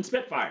the London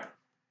Spitfire.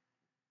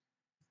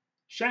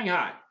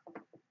 Shanghai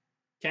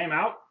came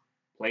out,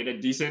 played a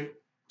decent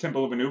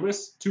Temple of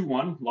Anubis,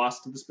 2-1.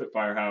 Lost to the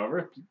Spitfire,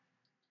 however.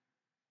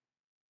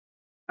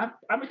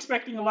 I'm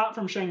expecting a lot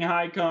from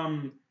Shanghai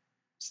come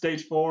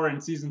Stage 4 in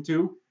Season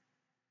 2.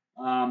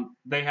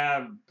 They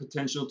have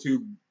potential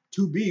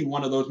to be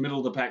one of those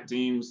middle-of-the-pack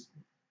teams.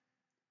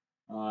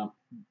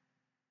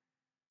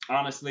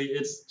 Honestly,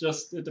 it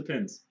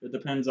depends. It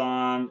depends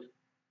on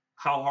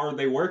how hard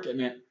they work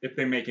and if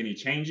they make any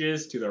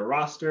changes to their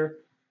roster.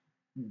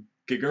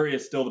 Gaguri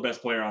is still the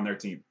best player on their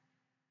team.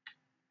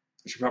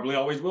 She probably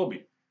always will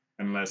be,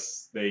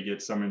 unless they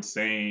get some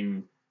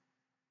insane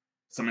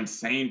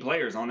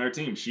players on their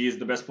team. She is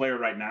the best player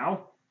right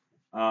now.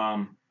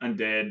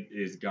 Undead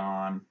is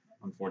gone,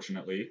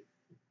 unfortunately,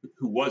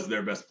 who was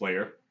their best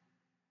player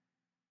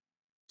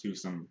to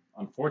some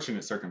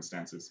unfortunate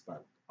circumstances,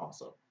 but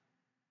also.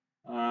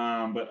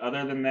 But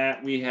other than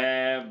that, we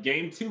have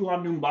Game 2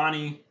 on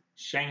Numbani.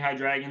 Shanghai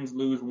Dragons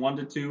lose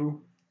 1-2.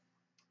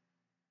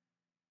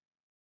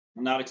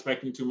 I'm not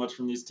expecting too much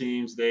from these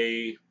teams.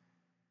 To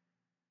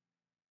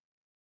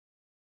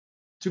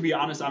be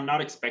honest, I'm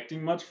not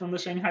expecting much from the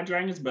Shanghai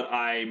Dragons, but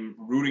I'm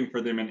rooting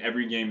for them in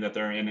every game that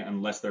they're in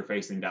unless they're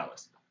facing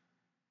Dallas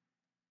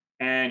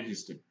and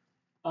Houston.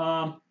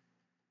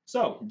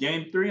 So,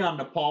 Game 3 on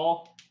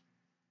Nepal.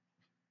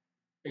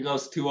 It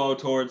goes 2-0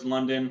 towards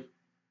London.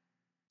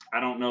 I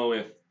don't know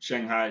if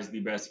Shanghai is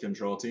the best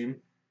control team.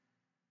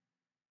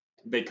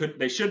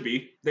 They should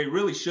be. They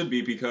really should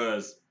be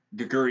because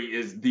Gaguri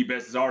is the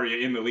best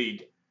Zarya in the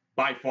league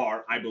by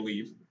far, I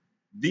believe.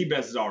 The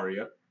best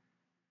Zarya.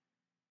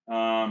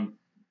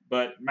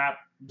 But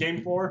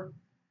Game 4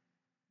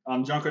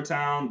 on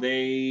Junkertown,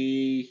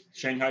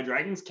 Shanghai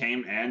Dragons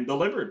came and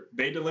delivered.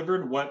 They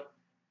delivered what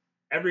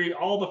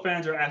all the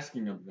fans are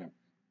asking of them.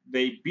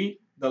 They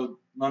beat the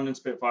London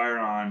Spitfire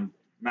on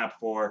map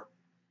 4,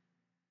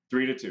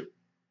 3-2.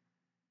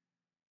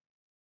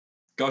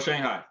 Go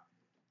Shanghai.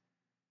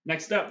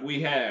 Next up,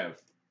 we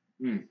have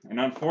an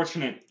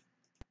unfortunate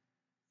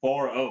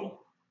 4-0.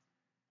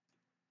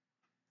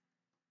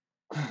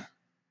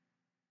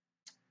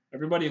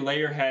 Everybody lay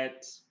your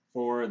hats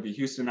for the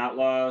Houston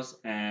Outlaws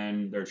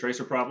and their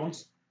tracer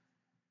problems.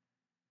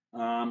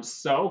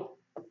 So,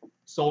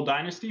 Seoul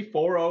Dynasty,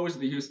 4-0 is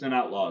the Houston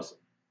Outlaws.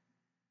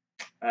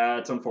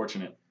 It's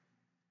unfortunate.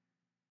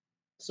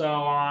 So,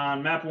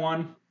 on map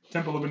 1,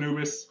 Temple of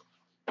Anubis,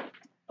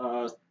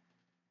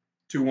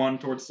 2-1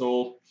 towards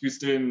Seoul.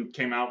 Houston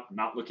came out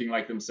not looking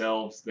like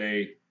themselves.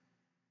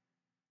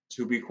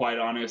 To be quite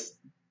honest,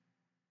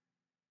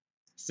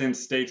 since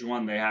Stage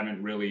 1, they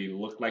haven't really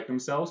looked like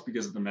themselves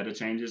because of the meta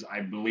changes.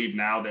 I believe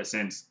now that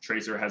since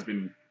Tracer has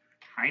been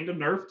kind of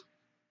nerfed,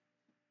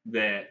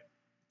 that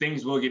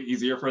things will get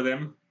easier for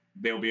them.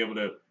 They'll be able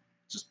to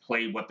just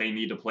play what they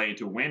need to play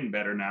to win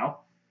better now.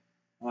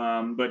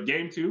 But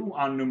Game 2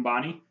 on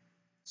Numbani,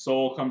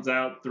 Seoul comes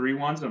out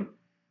 3-1s them.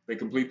 They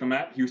complete the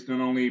map.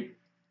 Houston only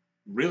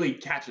really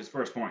catches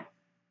first point.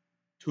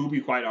 To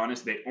be quite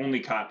honest, they only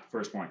caught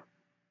first point.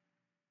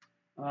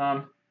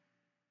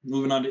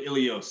 Moving on to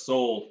Ilios,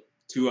 Seoul,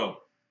 2-0.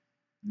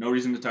 No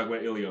reason to talk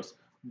about Ilios.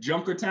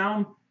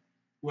 Junkertown,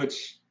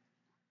 which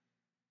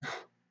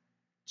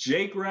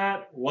Jake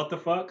Rat, what the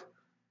fuck?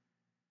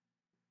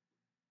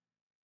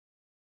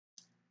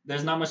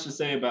 There's not much to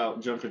say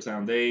about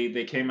Junkertown.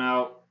 They came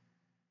out,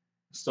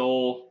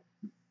 Seoul,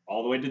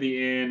 all the way to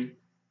the end,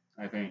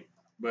 I think.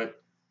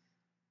 But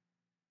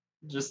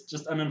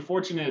just an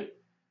unfortunate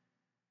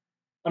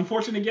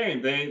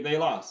game. They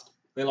lost.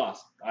 They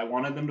lost. I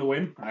wanted them to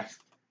win.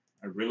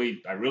 I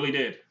really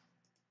did.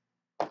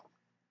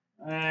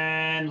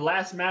 And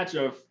last match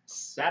of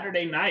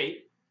Saturday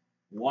night,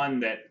 one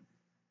that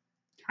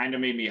kind of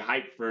made me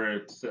hype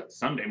for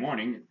Sunday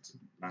morning.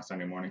 Not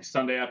Sunday morning,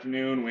 Sunday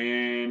afternoon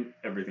when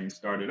everything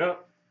started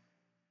up.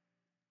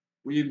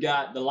 We've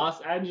got the Los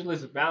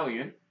Angeles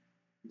Valiant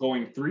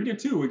going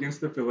 3-2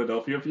 against the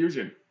Philadelphia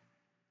Fusion.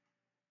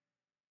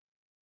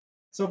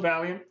 So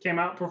Valiant came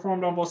out,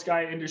 performed on both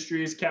Sky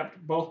Industries, kept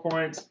both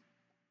points.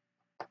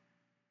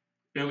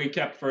 Philly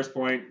kept first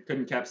point,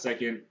 couldn't cap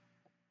second.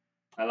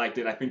 I liked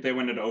it. I think they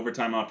went into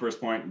overtime on first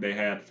point. They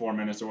had 4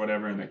 minutes or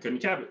whatever, and they couldn't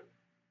cap it.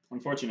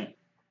 Unfortunate.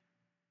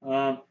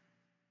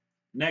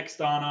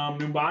 Next on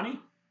Numbani,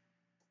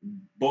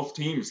 both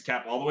teams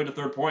cap all the way to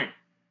third point.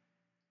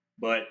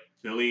 But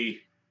Philly,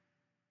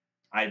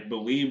 I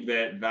believe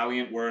that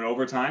Valiant were in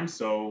overtime,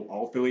 so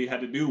all Philly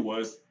had to do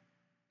was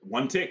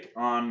one tick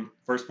on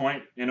first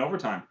point in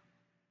overtime.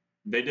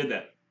 They did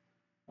that.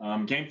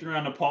 Game 3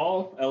 on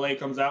Nepal, LA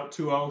comes out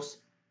 2-0,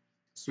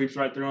 sweeps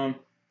right through them.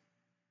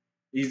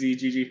 Easy,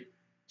 GG,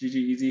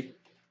 easy.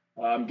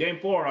 Game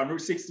 4 on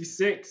Route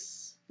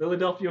 66,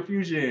 Philadelphia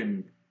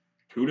Fusion,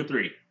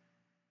 2-3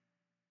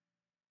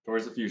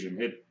 towards the Fusion.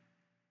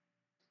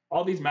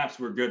 All these maps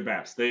were good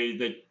maps.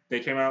 They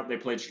came out, they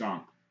played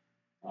strong.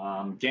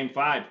 Game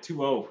 5,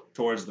 2-0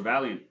 towards the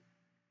Valiant.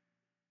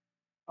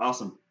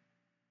 Awesome.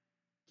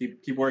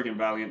 Keep working,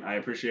 Valiant. I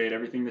appreciate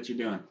everything that you're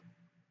doing.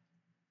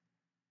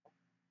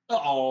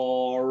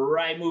 All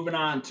right, moving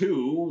on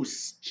to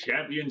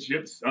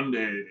Championship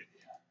Sunday.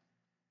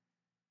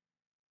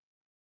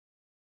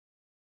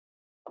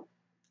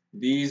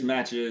 These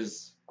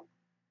matches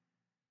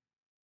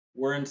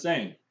were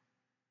insane.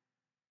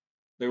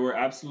 They were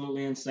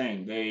absolutely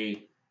insane.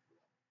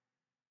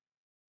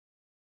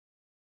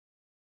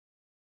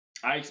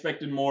 I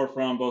expected more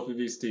from both of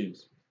these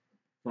teams,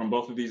 from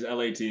both of these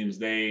LA teams.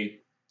 They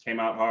came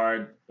out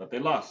hard, but they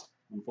lost,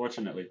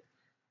 unfortunately.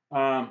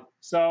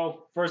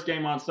 So first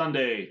game on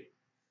Sunday,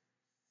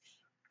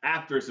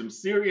 after some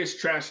serious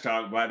trash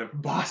talk by the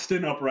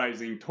Boston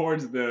Uprising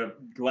towards the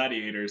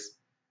Gladiators,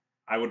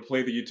 I would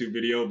play the YouTube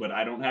video, but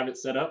I don't have it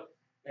set up.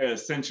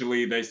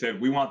 Essentially, they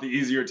said, we want the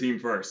easier team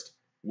first.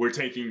 We're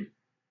taking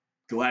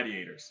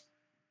Gladiators.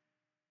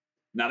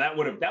 Now that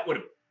would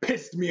have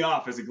pissed me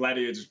off as a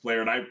Gladiators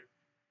player,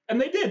 and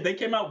they did. They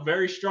came out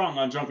very strong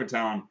on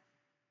Junkertown.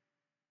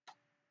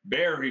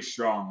 Very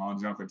strong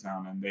on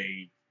Junkertown, and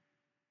they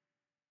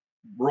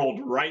rolled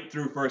right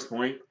through first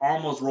point,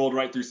 almost rolled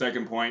right through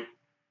second point,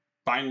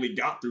 finally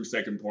got through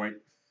second point,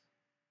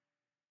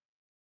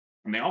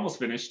 and they almost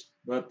finished,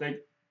 but they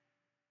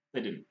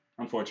didn't,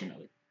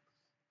 unfortunately.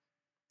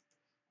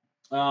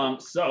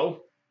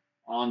 So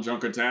on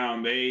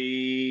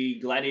Junkertown,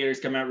 Gladiators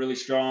come out really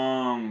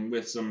strong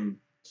with some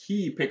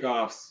key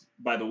pickoffs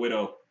by the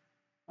Widow.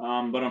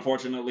 But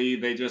unfortunately,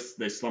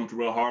 they slumped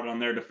real hard on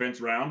their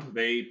defense round.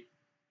 They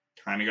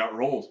kind of got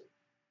rolled.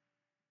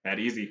 That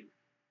easy.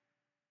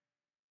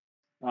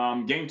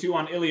 Game 2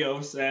 on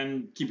Ilios,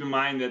 and keep in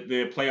mind that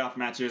the playoff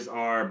matches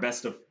are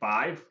best of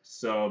 5.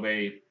 So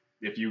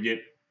if you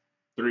get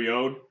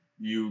 3-0'd,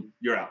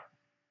 you're out.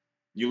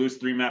 You lose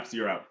 3 maps,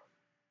 you're out.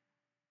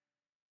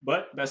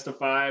 But best of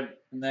 5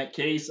 in that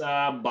case,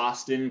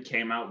 Boston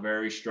came out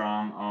very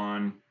strong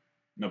on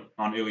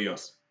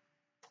Ilios.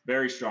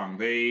 Very strong.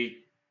 They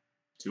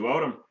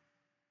 2-0'd them.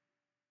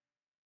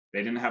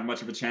 They didn't have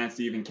much of a chance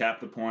to even cap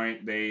the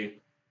point.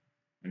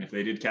 And if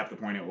they did cap the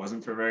point, it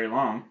wasn't for very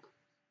long.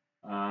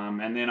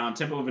 And then on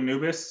Temple of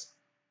Anubis,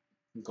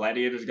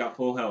 Gladiators got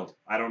full held.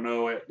 I don't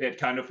know. It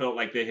kind of felt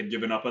like they had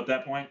given up at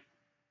that point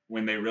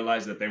when they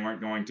realized that they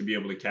weren't going to be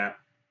able to cap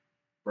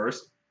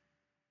first.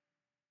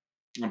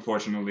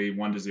 Unfortunately,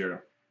 1-0.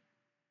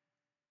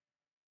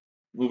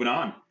 Moving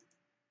on.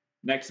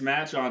 Next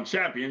match on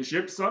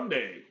Championship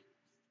Sunday,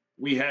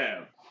 we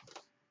have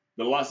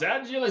the Los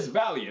Angeles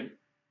Valiant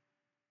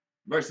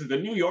versus the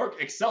New York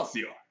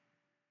Excelsior.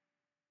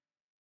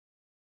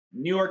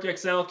 New York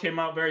Excel came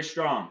out very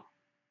strong.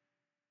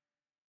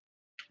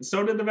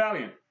 So did the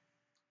Valiant.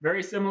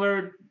 Very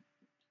similar,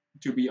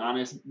 to be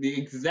honest. The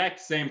exact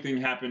same thing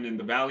happened in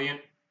the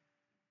Valiant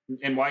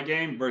NY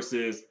game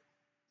versus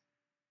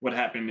what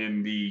happened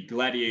in the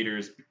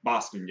Gladiators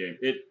Boston game.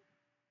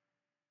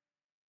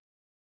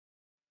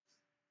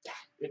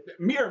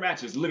 Mirror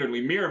matches, literally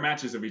mirror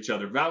matches of each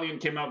other.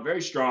 Valiant came out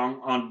very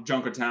strong on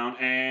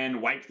Junkertown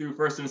and wiped through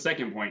first and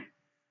second point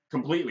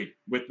completely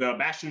with the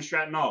Bastion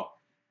strat and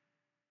all.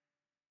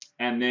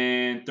 And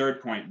then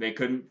third point, they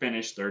couldn't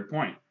finish third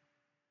point.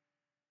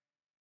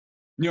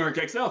 New York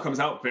XL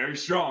comes out very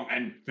strong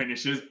and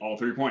finishes all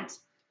 3 points.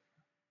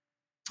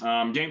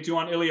 Game 2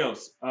 on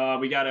Ilios,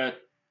 we got a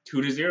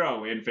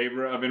 2-0 in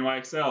favor of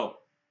NYXL.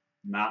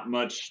 Not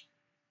much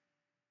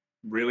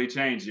really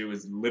changed. It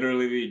was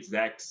literally the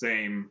exact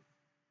same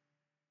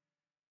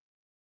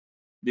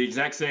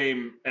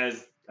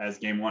as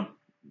game 1.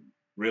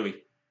 Really.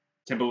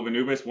 Temple of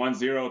Anubis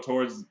 1-0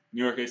 towards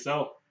New York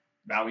XL.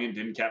 Valiant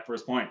didn't cap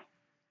first point.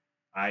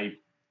 I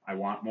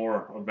want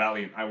more of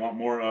Valiant. I want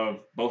more of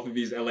both of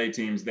these LA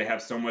teams. They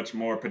have so much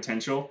more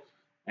potential,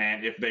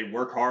 and if they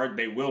work hard,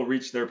 they will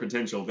reach their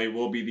potential. They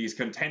will be these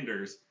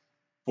contenders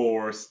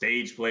for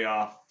stage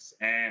playoffs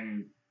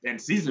and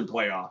season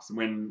playoffs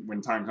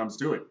when time comes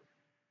to it.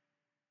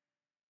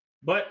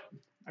 But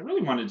I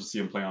really wanted to see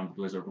him play on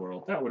Blizzard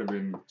World. That would have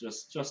been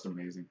just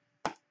amazing.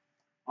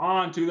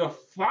 On to the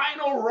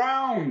final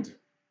round.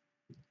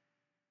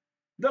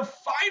 The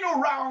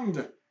final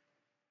round.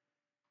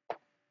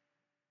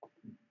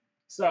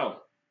 So,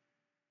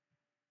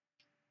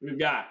 we've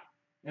got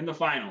in the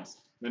finals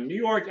the New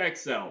York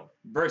XL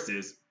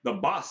versus the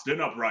Boston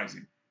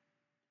Uprising.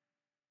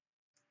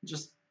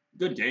 Just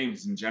good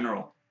games in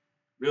general.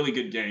 Really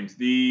good games.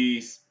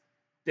 This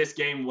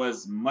game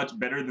was much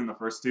better than the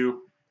first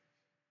 2.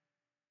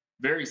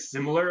 Very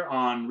similar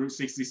on Route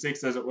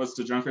 66 as it was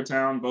to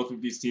Junkertown. Both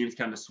of these teams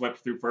kind of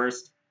swept through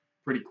first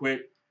pretty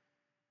quick.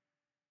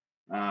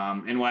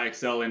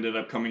 NYXL ended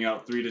up coming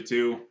out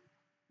 3-2.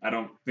 I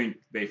don't think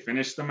they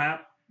finished the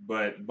map,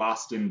 but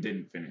Boston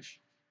didn't finish.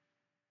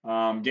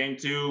 Game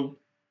 2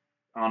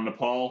 on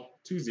Nepal,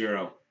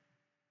 2-0.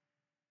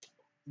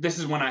 This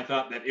is when I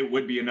thought that it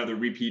would be another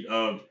repeat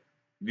of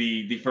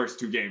the first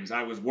 2 games.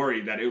 I was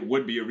worried that it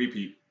would be a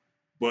repeat.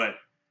 But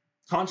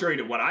contrary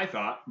to what I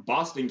thought,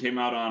 Boston came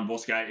out on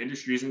Volskaya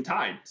Industries and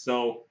tied.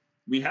 So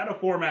we had a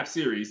 4-map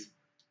series,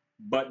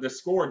 but the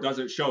score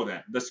doesn't show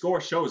that. The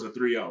score shows a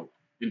 3-0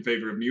 in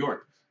favor of New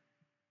York.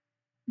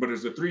 But it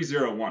was a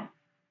 3-0-1.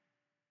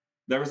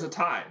 There was a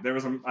tie. There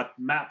was a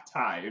map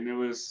tie, and it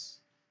was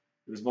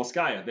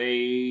Volskaya.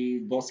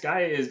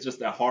 Volskaya is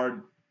just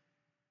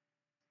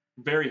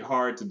very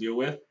hard to deal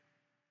with.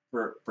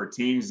 for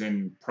teams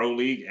in Pro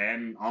League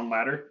and on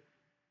ladder,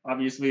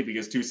 obviously,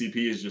 because 2CP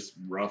is just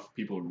rough.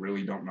 People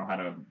really don't know how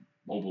to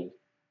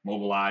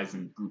mobilize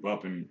and group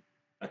up and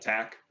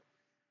attack.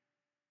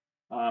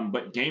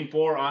 But Game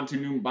 4 onto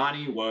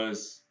Numbani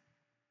was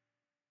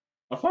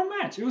a fun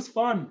match. It was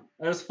fun.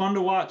 It was fun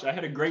to watch. I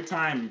had a great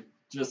time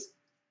just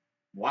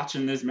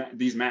watching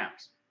these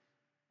maps.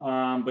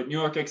 But New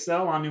York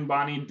Excel on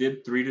Numbani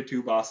did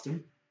 3-2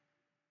 Boston.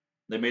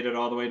 They made it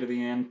all the way to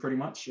the end pretty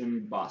much,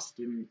 and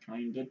Boston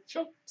kind of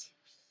choked.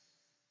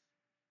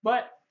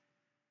 But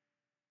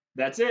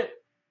that's it.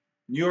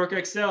 New York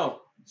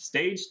Excel,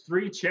 Stage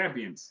 3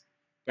 champions,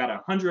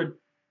 got $100,000.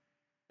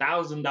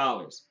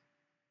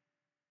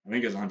 I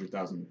think it's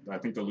 $100,000. I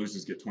think the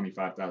losers get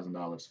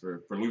 $25,000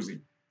 for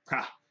losing.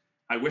 Ha!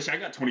 I wish I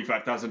got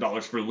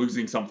 $25,000 for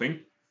losing something.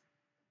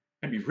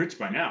 I'd be rich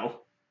by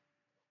now.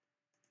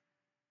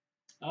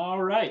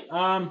 All right.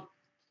 I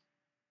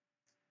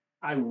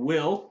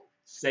will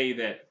say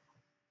that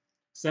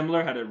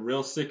Similar had a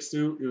real sick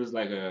suit. It was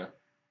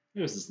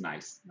just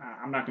nice.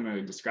 I'm not going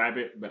to describe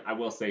it, but I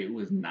will say it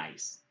was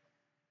nice.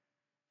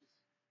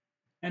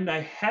 And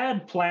I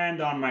had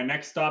planned on my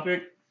next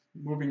topic,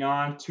 moving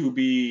on, to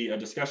be a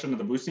discussion of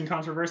the boosting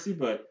controversy,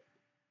 but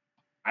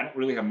I don't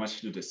really have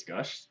much to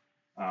discuss.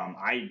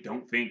 I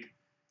don't think,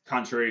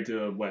 contrary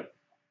to what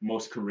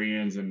most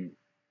Koreans and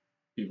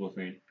people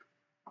think,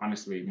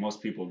 honestly,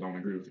 most people don't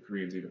agree with the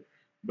Koreans either,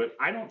 but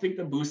I don't think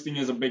the boosting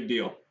is a big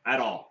deal at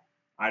all.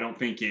 I don't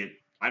think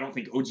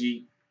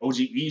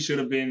OGE should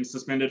have been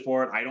suspended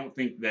for it. I don't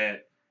think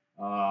that,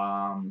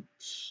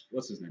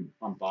 what's his name?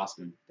 On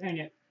Boston. Dang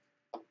it.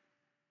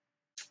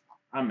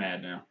 I'm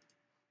mad now.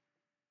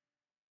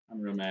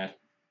 I'm real mad.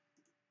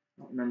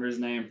 I don't remember his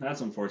name.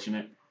 That's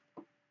unfortunate.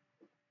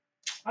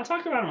 I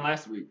talked about him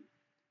last week.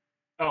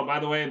 Oh, by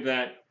the way,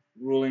 that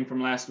ruling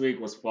from last week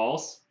was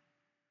false.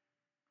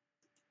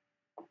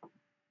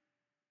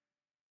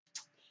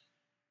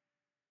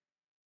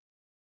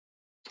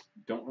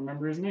 Don't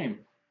remember his name.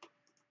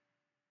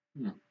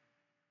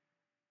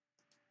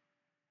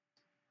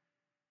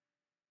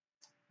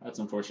 That's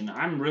unfortunate.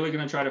 I'm really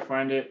going to try to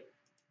find it.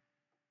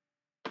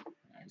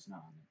 It's not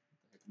on there. What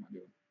the heck am I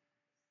doing?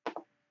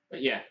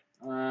 But yeah,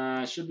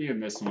 it should be in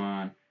this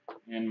one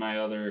and my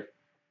other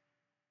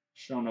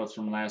show notes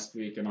from last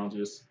week, and I'll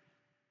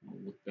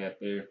look that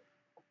there.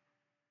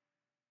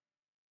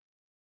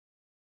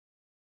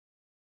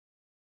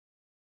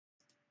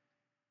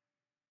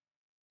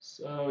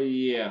 So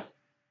yeah.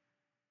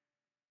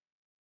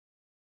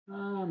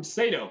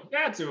 Sato,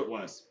 that's who it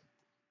was.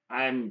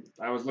 I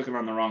was looking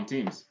on the wrong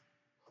teams.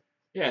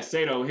 Yeah,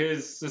 Sato,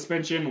 his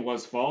suspension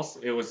was false.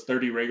 It was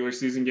 30 regular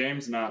season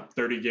games, not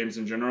 30 games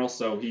in general,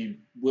 so he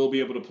will be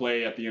able to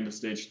play at the end of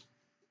stage.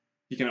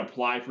 He can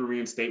apply for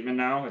reinstatement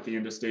now at the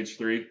end of stage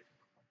 3.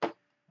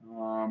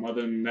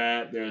 Other than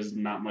that, there's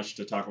not much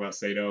to talk about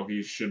Sato.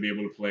 He should be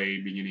able to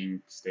play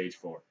beginning stage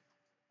 4.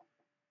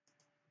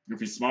 If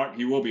he's smart,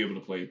 he will be able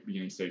to play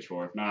beginning stage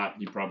 4. If not,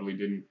 he probably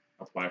didn't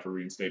apply for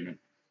reinstatement.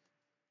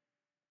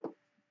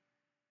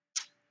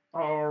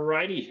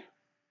 Alrighty.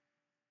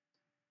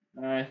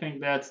 I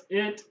think that's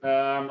it.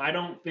 I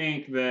don't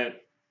think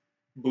that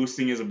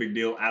boosting is a big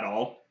deal at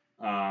all.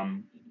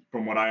 From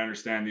what I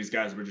understand, these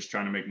guys were just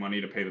trying to make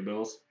money to pay the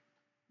bills.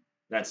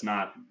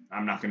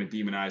 I'm not going to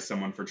demonize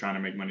someone for trying to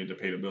make money to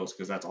pay the bills,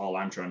 because that's all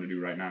I'm trying to do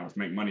right now is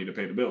make money to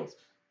pay the bills.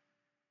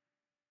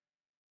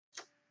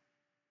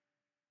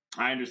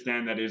 I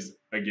understand that is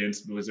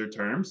against Blizzard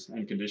terms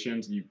and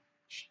conditions. You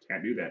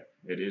can't do that.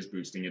 It is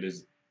boosting. It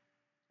is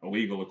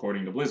illegal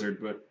according to Blizzard,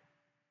 but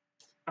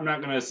I'm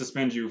not going to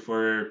suspend you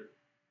for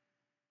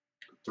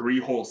 3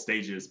 whole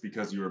stages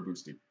because you are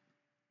boosting.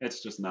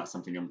 It's just not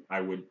something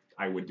I would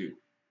do.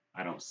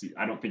 I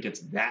don't think it's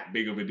that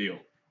big of a deal.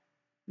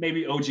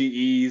 Maybe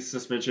OGE's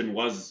suspension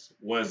was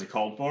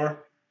called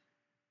for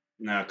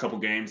in a couple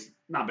games.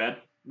 Not bad.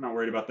 I'm not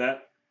worried about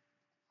that.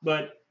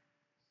 But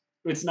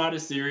it's not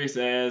as serious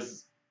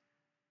as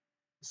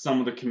some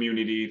of the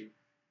community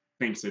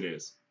thinks it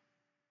is.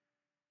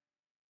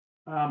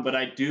 But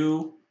I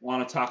do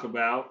want to talk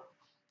about.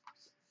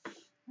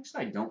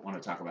 Actually, I don't want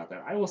to talk about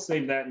that. I will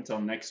save that until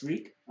next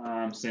week,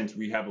 since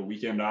we have a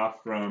weekend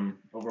off from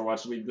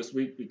Overwatch League this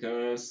week,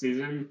 because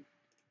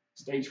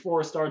stage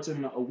 4 starts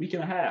in a week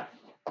and a half.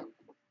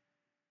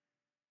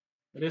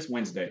 It is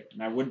Wednesday,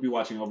 and I would be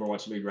watching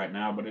Overwatch League right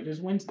now, but it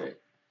is Wednesday.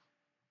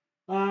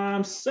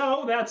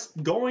 So that's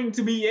going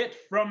to be it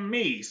from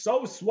me.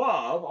 So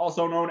Suave,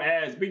 also known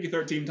as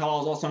Biggie13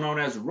 Talls, also known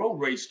as Road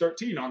Rage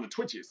 13 on the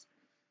Twitches.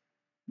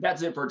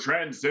 That's it for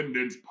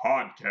Transcendence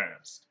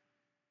Podcast.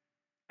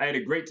 I had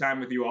a great time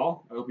with you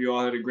all. I hope you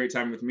all had a great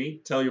time with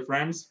me. Tell your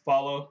friends,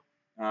 follow.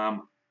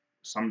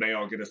 Someday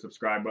I'll get a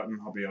subscribe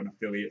button. I'll be an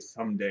affiliate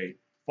someday.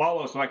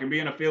 Follow so I can be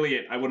an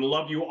affiliate. I would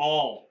love you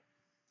all.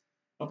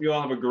 Hope you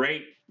all have a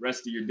great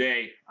rest of your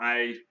day.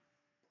 I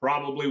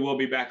probably will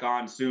be back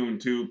on soon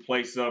to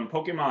play some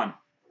Pokemon.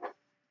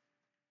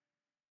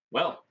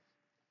 Well,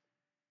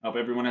 hope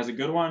everyone has a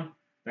good one.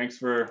 Thanks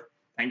for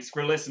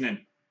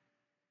listening.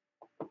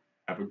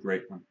 Have a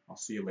great one. I'll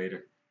see you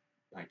later.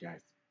 Bye,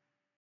 guys.